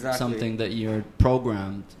unlearn exactly. something that you're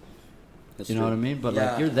programmed. That's you know true. what I mean? But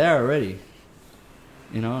like you're there already.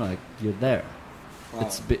 You know, like you're there. Wow.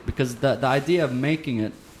 It's because the idea of making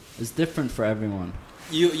it is different for everyone.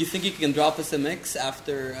 You think you can drop us a mix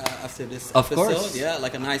after this Of episode? course. Yeah,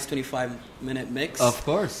 like a nice 25-minute mix. Of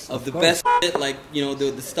course. Of the best shit, like, you know,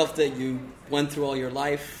 the stuff that you went through all your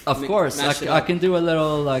life. Of course. I can do a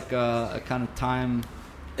little like a kind of time.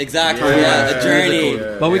 Exactly. Yeah, a journey.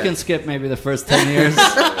 But we can skip maybe the first 10 years.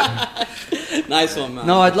 Nice one, man.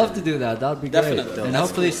 No, I'd love to do that. That would be Definitely. great. And That's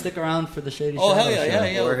hopefully cool. stick around for the Shady Oh, Shadow hell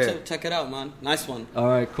yeah, show. yeah. Check it out, man. Nice one. All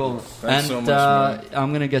right, cool. Thanks so and much, man.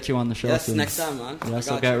 I'm going to get you on the show Yes, soon. next time, man. Yeah,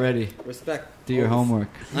 so get ready. Respect. Do your homework.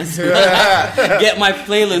 Nice. Get my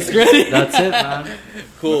playlist ready. That's it, man.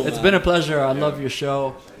 Cool, It's man. been a pleasure. I love your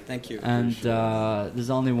show. Thank you. And there's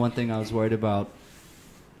only one thing I was worried about.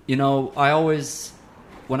 You know, I always,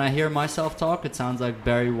 when I hear myself talk, it sounds like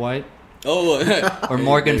Barry White or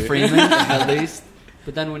Morgan Freeman, at least.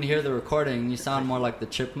 But then when you hear the recording, you sound more like the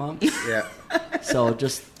Chipmunks. Yeah. So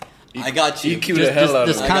just... I got you. EQ the hell out of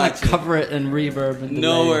Just it. kind of cover it in reverb and delay.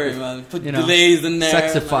 No worry, man. Put You know, delays in there.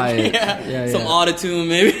 sexify it. Yeah. Some Yeah. auto-tune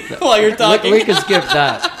maybe while you're talking. We can skip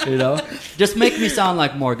that, you know. Just make me sound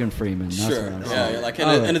like Morgan Freeman. That's Sure. what I'm saying. Yeah, like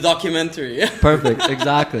in a documentary. Perfect.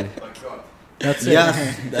 Exactly. That's it.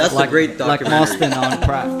 Yes, that's like, a great like documentary. Mostyn on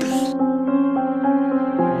crack.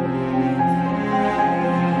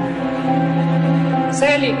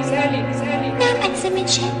 سالي نعم أكثر من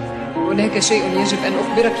شيء. هناك شيء يجب أن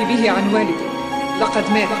أخبرك به عن والدي. لقد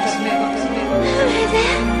مات. هذا؟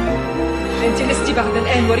 أنت لست بعد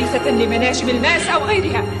الآن وريثة لمناجم الماس أو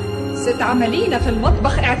غيرها. ستعملين في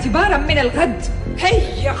المطبخ اعتبارا من الغد.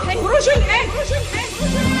 هيا اخرجوا الآن.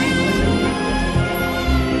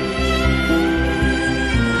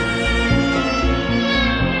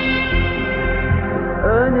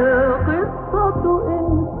 أنا قصة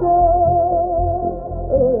إنسان،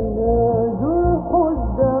 أنا جرح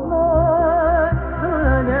الزمان،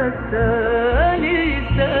 أنا سالي.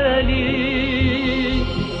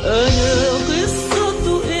 أنا قصة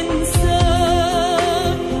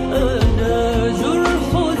إنسان، أنا جرح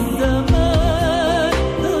الزمان،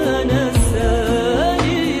 أنا سالي.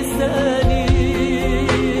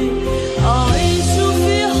 أعيش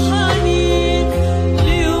في حنين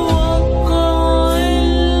لوقع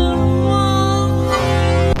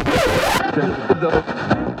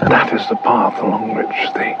That is the path along which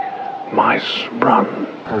the mice run.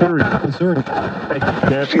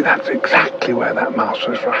 See, that's exactly where that mouse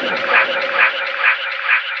was running.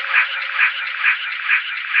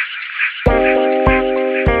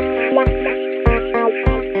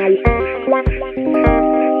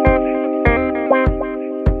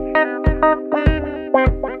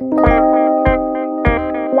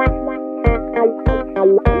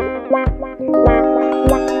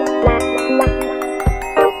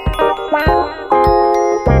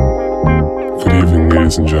 Good evening,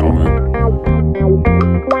 ladies and gentlemen.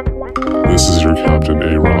 This is your Captain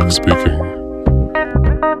A-Rock speaking.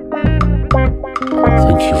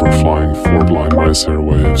 Thank you for flying 4 Blind Mice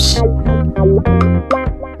Airwaves.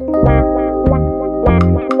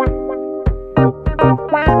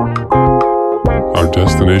 Our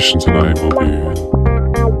destination tonight will be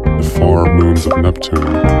the far moons of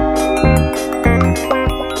Neptune,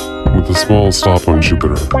 with a small stop on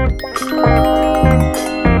Jupiter.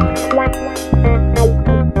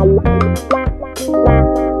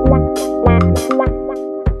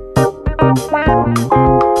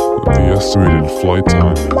 The estimated flight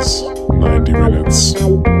time is 90 minutes.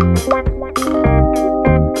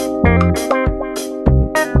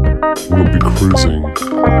 We'll be cruising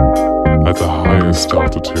at the highest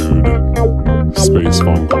altitude space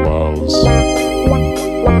funk allows.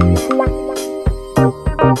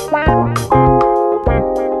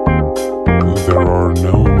 There are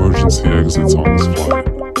no emergency exits on this flight,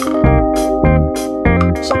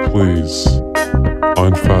 so please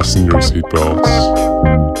unfasten your seatbelts,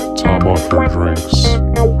 top off your drinks,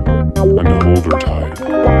 and hold her tight,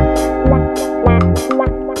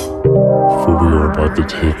 for we are about to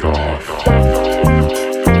take off.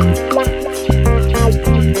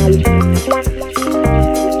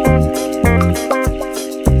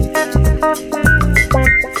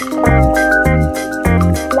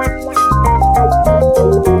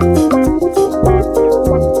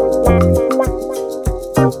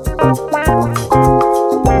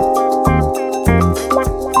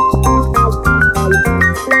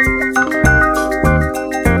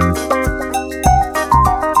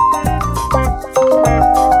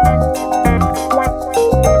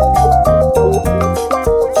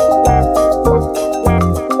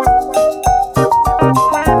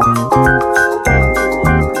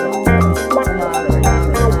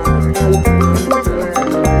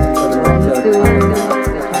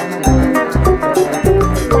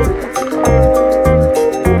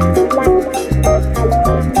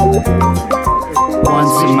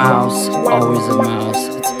 Always a mouse,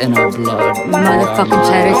 it's in our blood. Motherfucking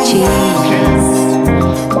cheddar cheese.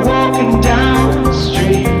 Walking down the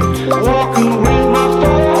street, walking with my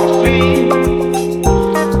 4 feet.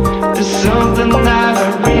 There's something that I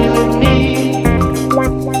really need.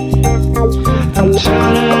 I'm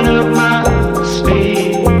turning up my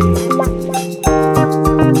speed.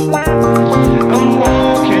 I'm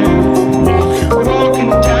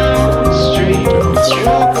walking down the street,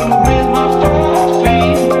 walking with my 4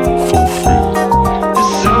 feet.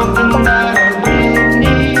 There's something that I really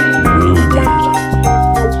need.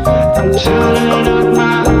 I'm turning up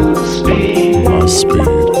my speed. There's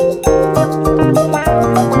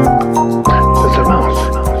a mouse.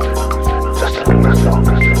 Just a little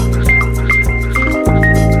mouse.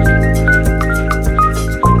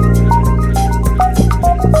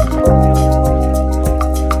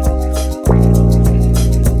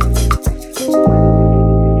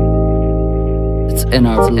 It's in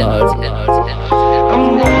our blood. I'm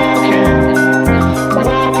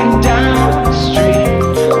walking down the street,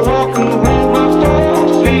 walking with my 4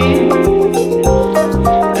 feet.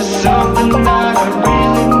 There's something that I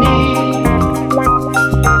really need.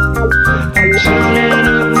 I'm turning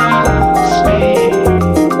up my speed.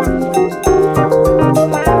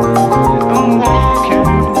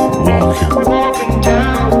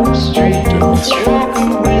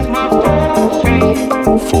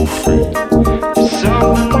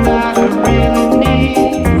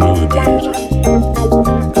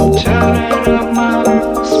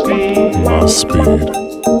 speed.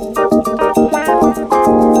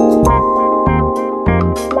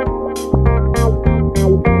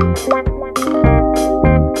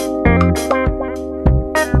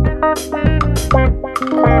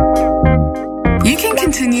 You can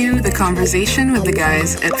continue the conversation with the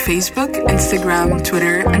guys at Facebook, Instagram,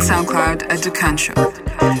 Twitter, and SoundCloud at Dukan Show.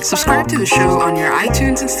 Subscribe to the show on your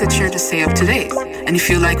iTunes and Stitcher to stay up to date. And if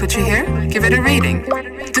you like what you hear, give it a rating.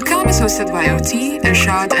 Dukan is hosted by OT,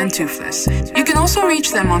 Irshad, and Toothless. You can also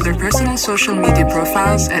reach them on their personal social media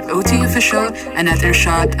profiles at OT Official and at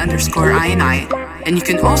Irshad_INI. And you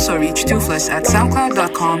can also reach Toothless at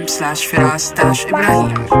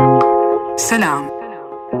soundcloud.com/Firas-Ibrahim. Salam.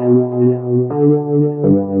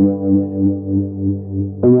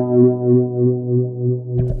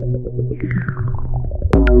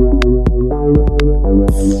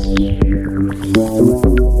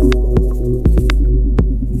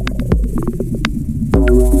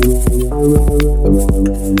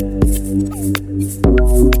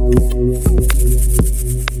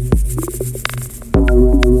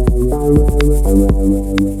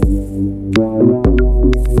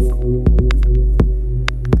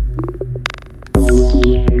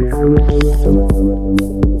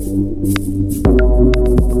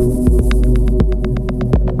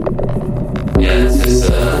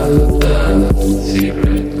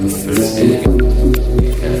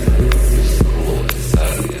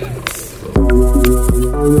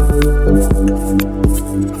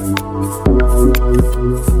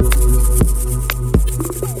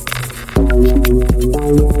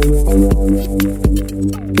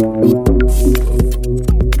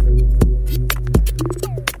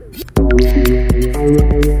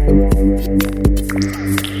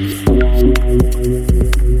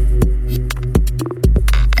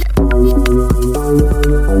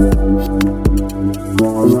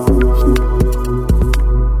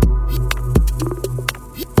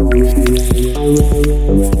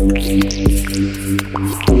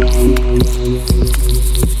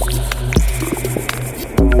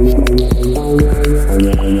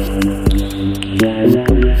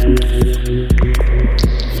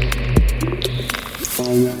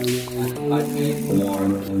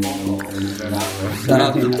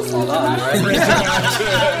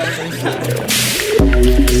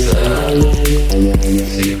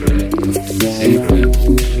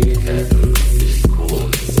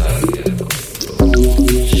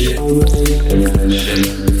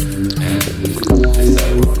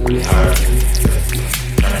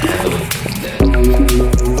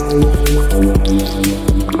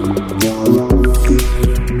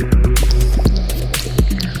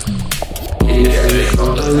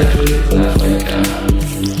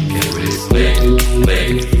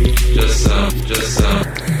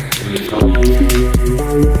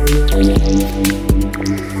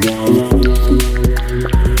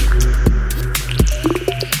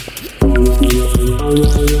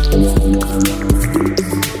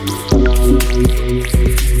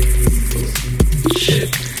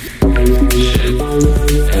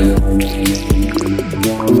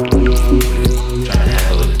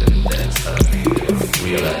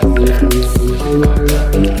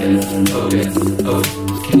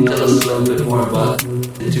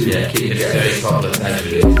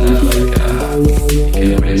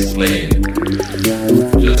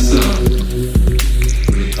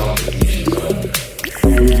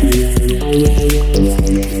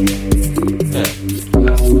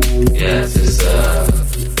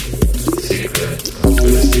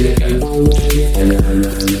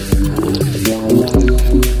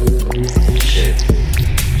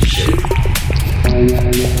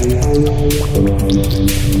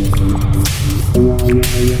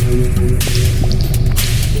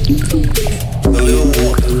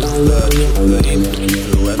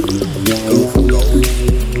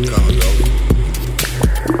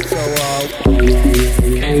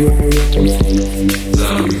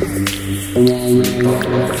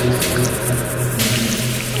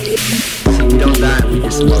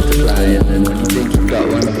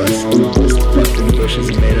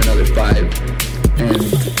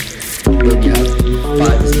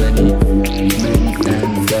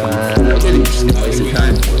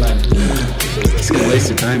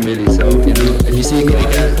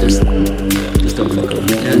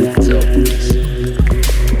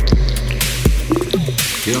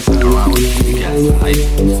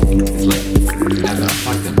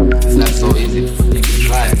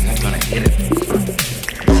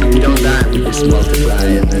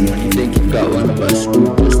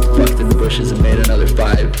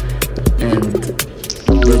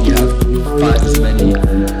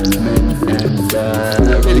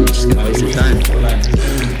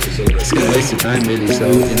 just gonna waste your time really. So,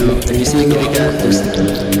 you know, if you see a kitty cat, just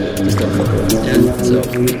don't fuck around. Yeah, so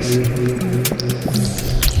peace.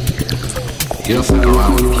 You don't fuck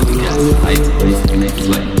around with kitty cats, right? Basically, it's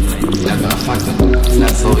like you're not gonna fuck them. It's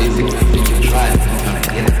not so easy. I think you try it, you're gonna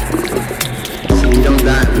get it. So we don't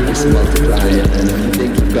die, we just multiply it. And if you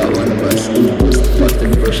think you've got one of us, just fucked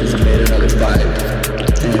in the bushes and made another 5.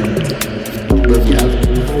 And then you have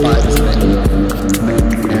 5 as many.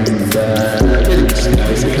 And really just gonna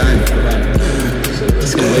waste your time.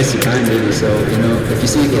 Just gonna waste your time really. So, you know, if you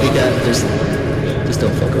see a kitty cat, just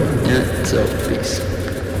don't fuck around. Yeah, so peace.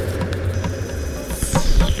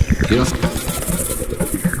 You don't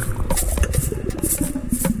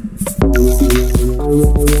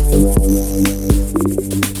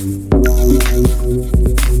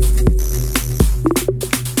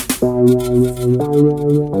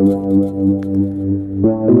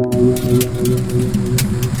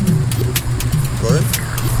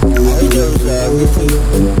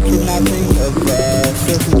kidnapping of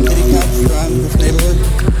certain kitty cats around this neighborhood.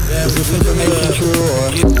 Is this information true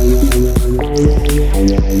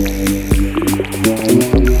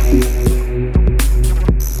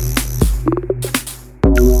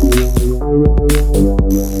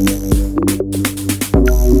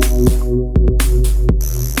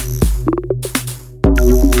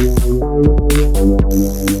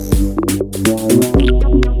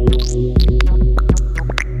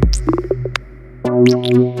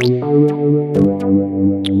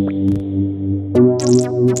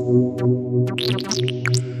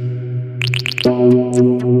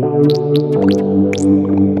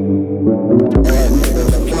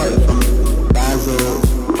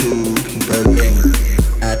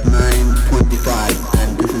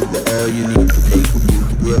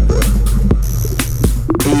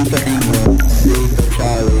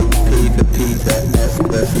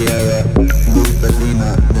Sierra, Move Lima,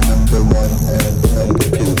 the number 1 and the number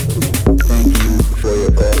 2.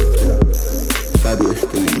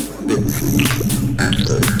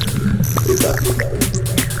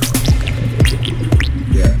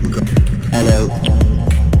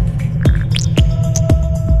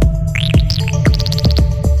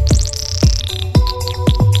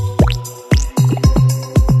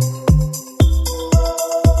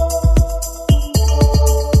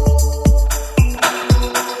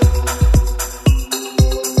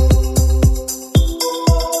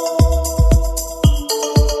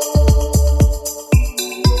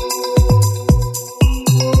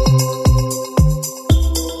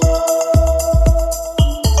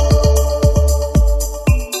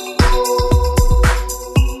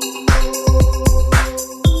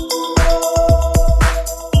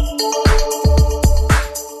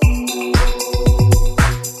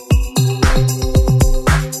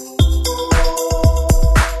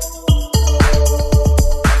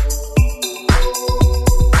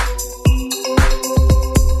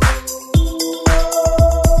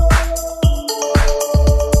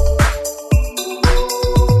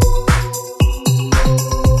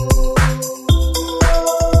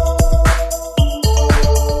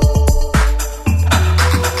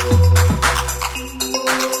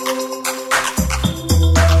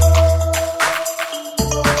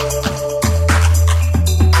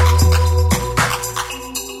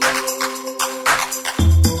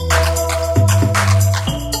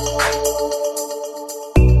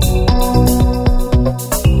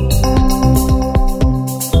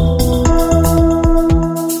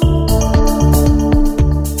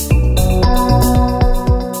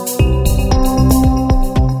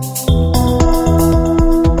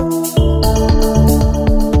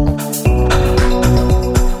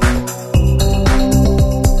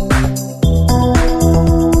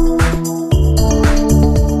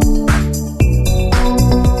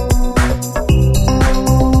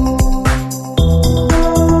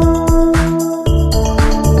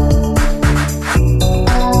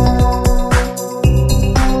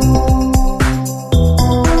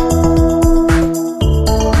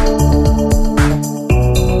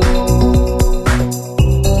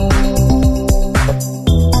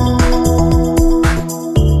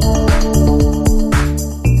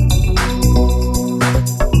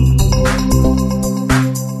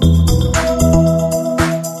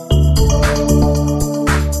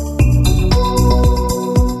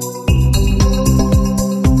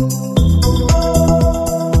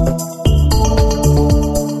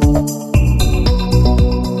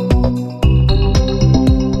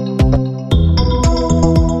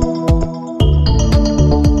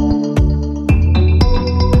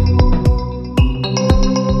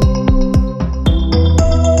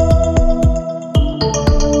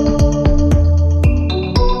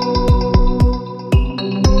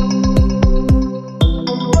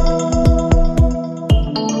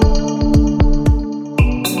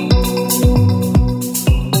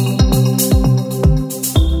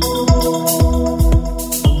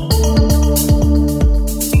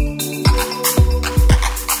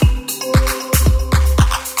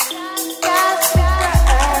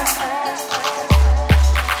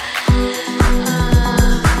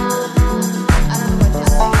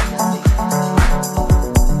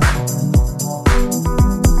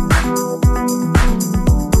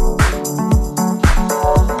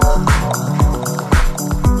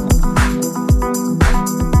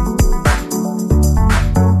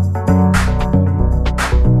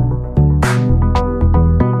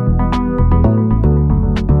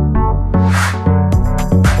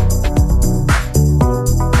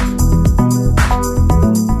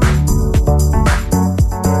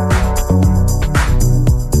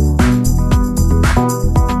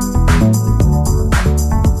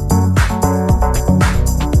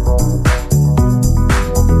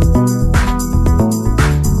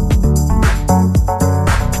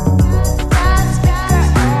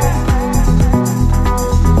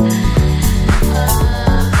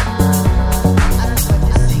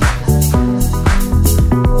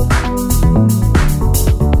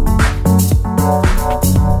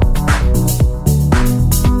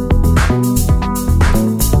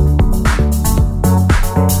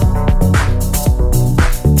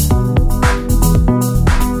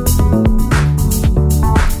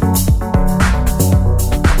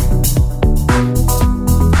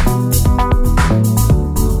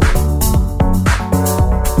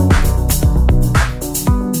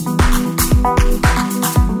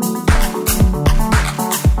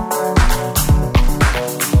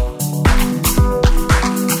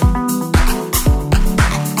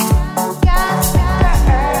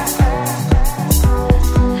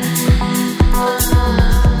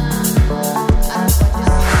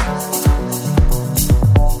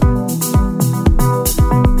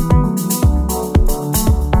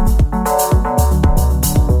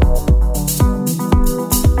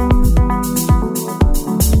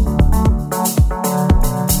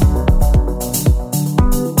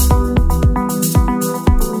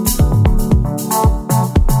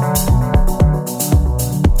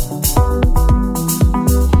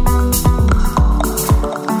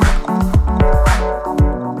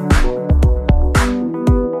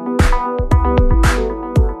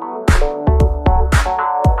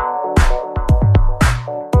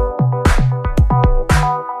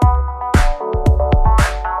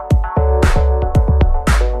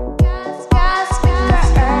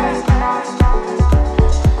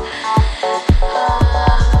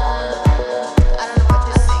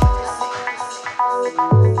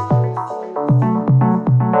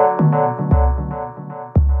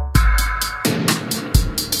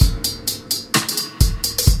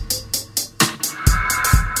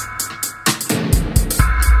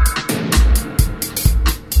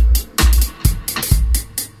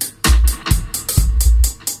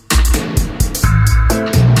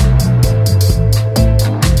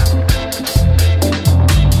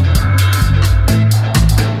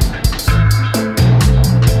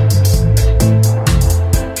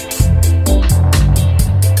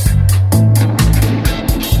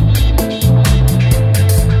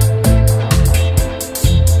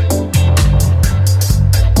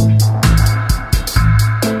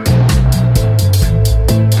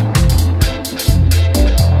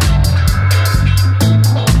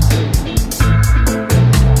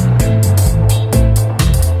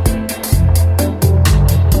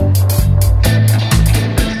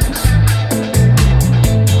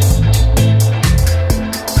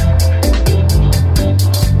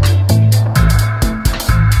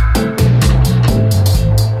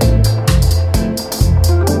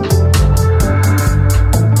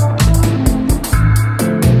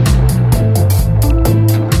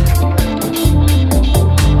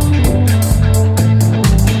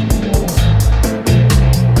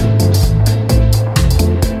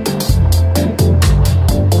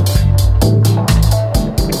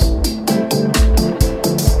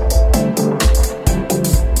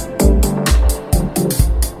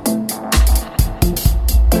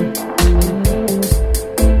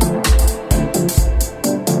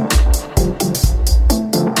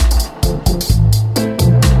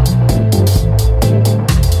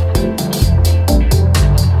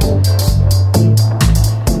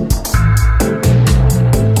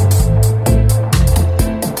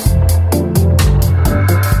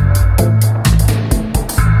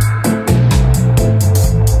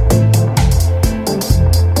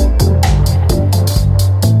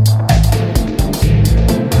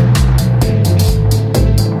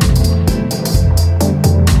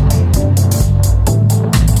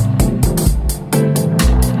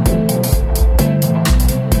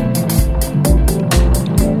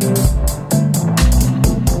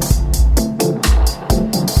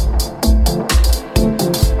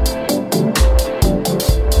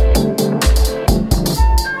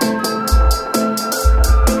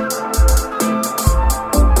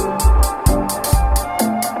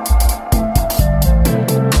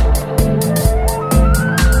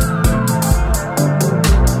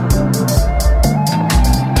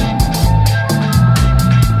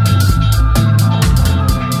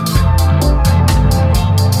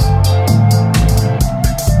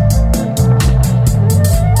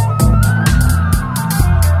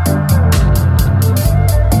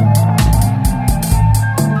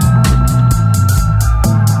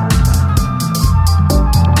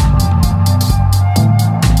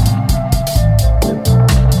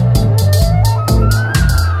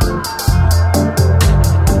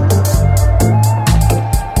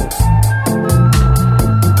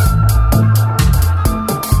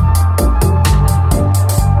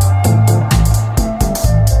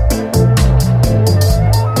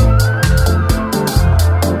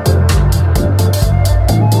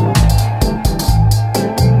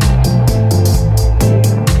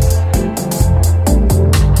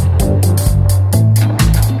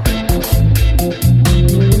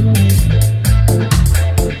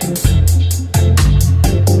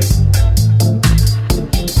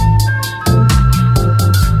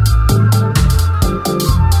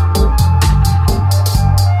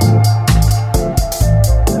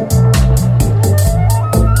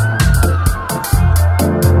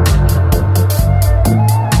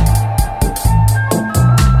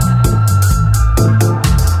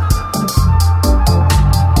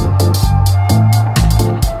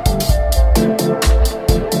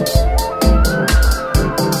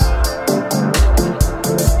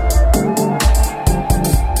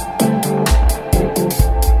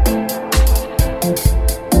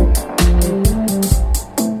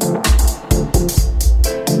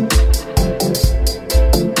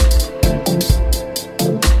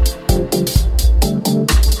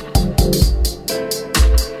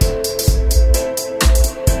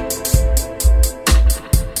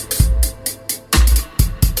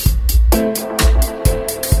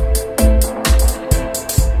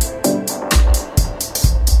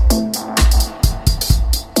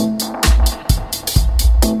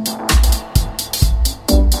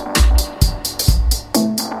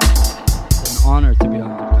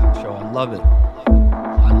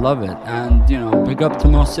 love it. And, you know, big up to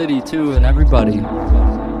Mo City too and everybody.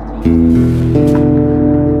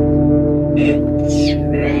 It's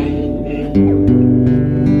raining.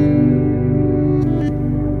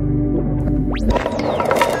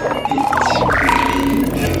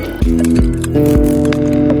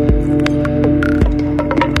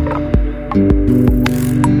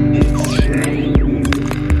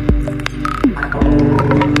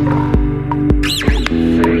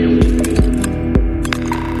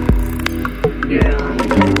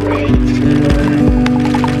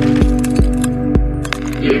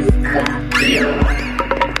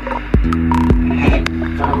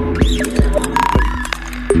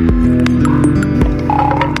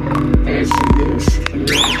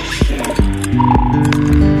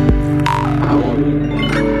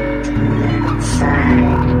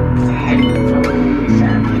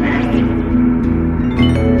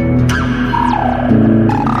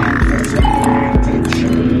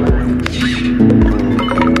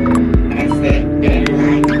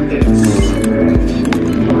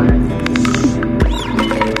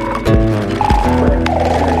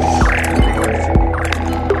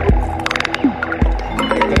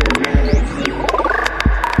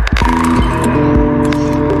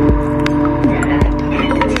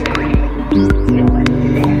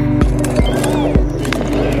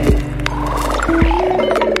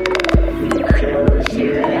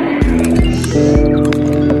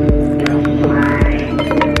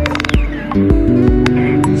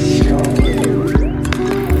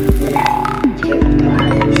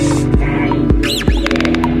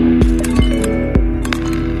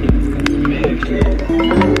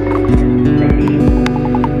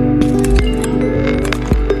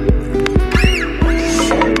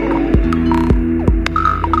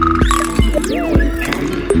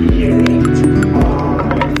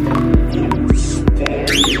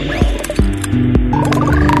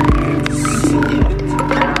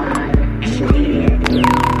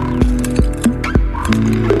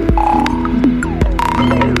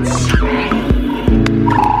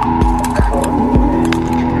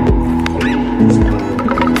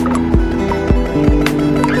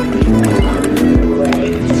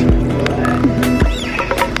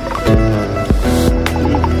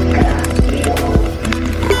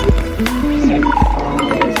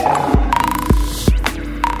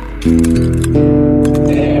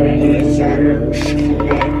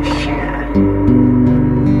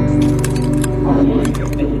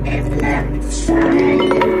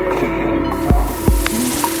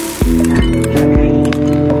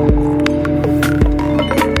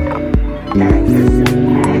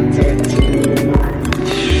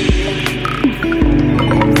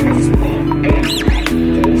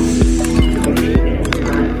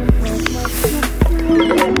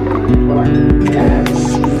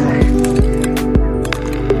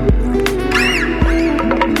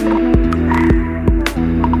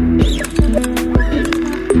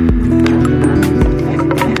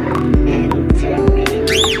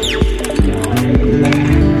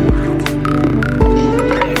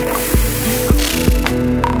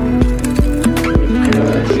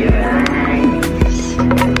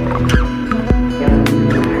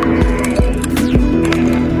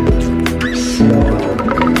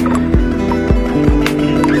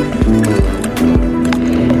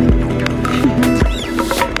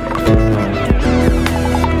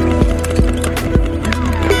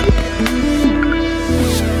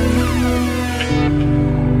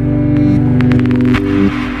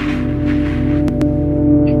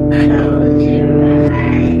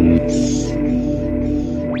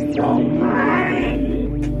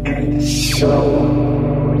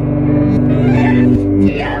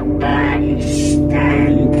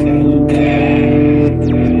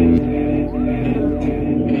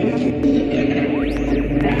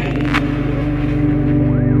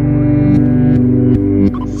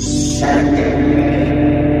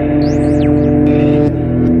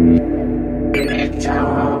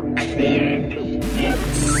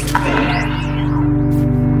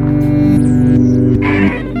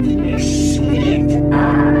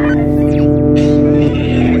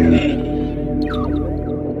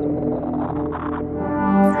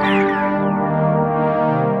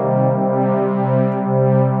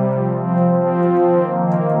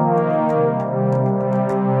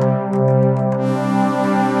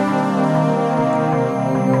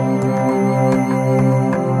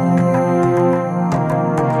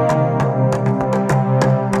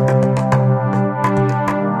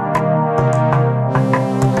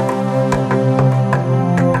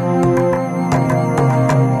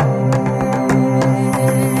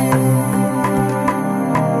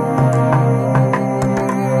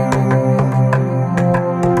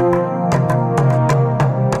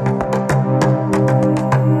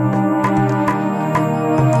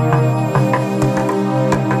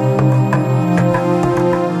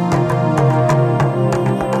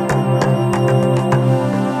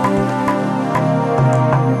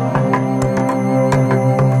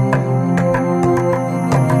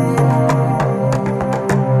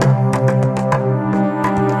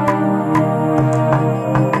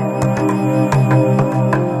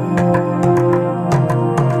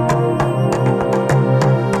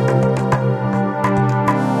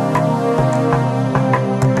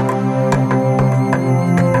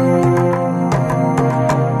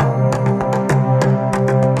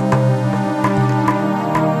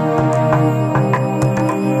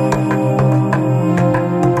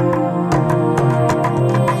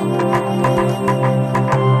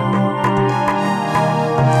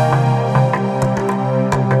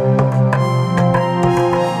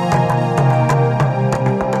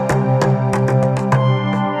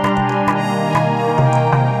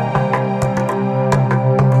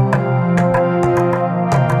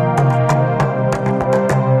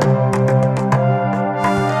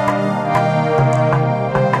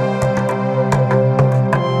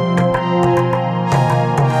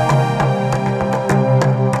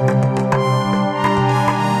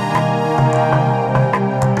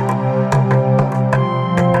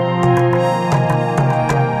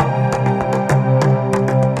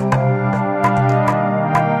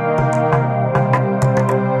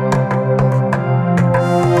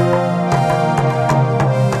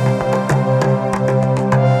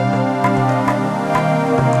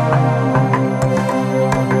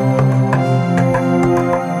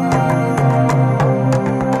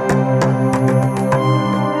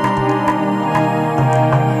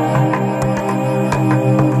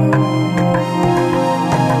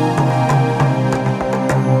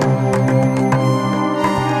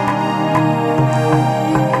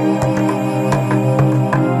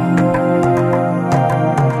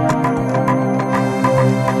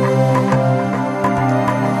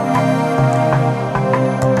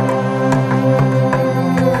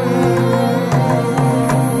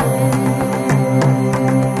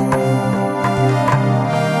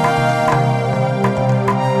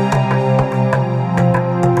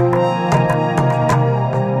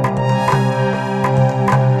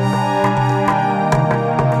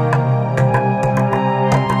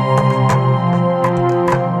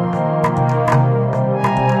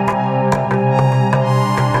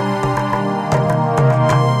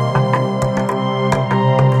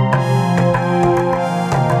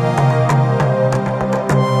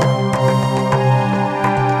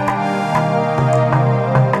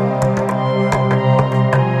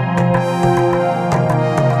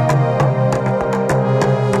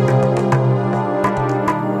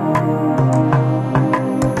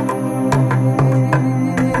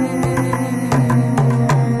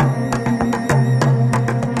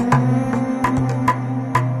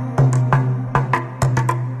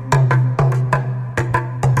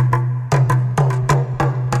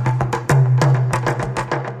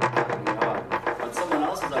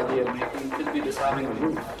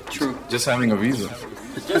 True. Just having a visa.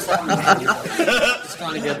 Just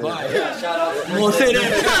trying to get by. Shout out.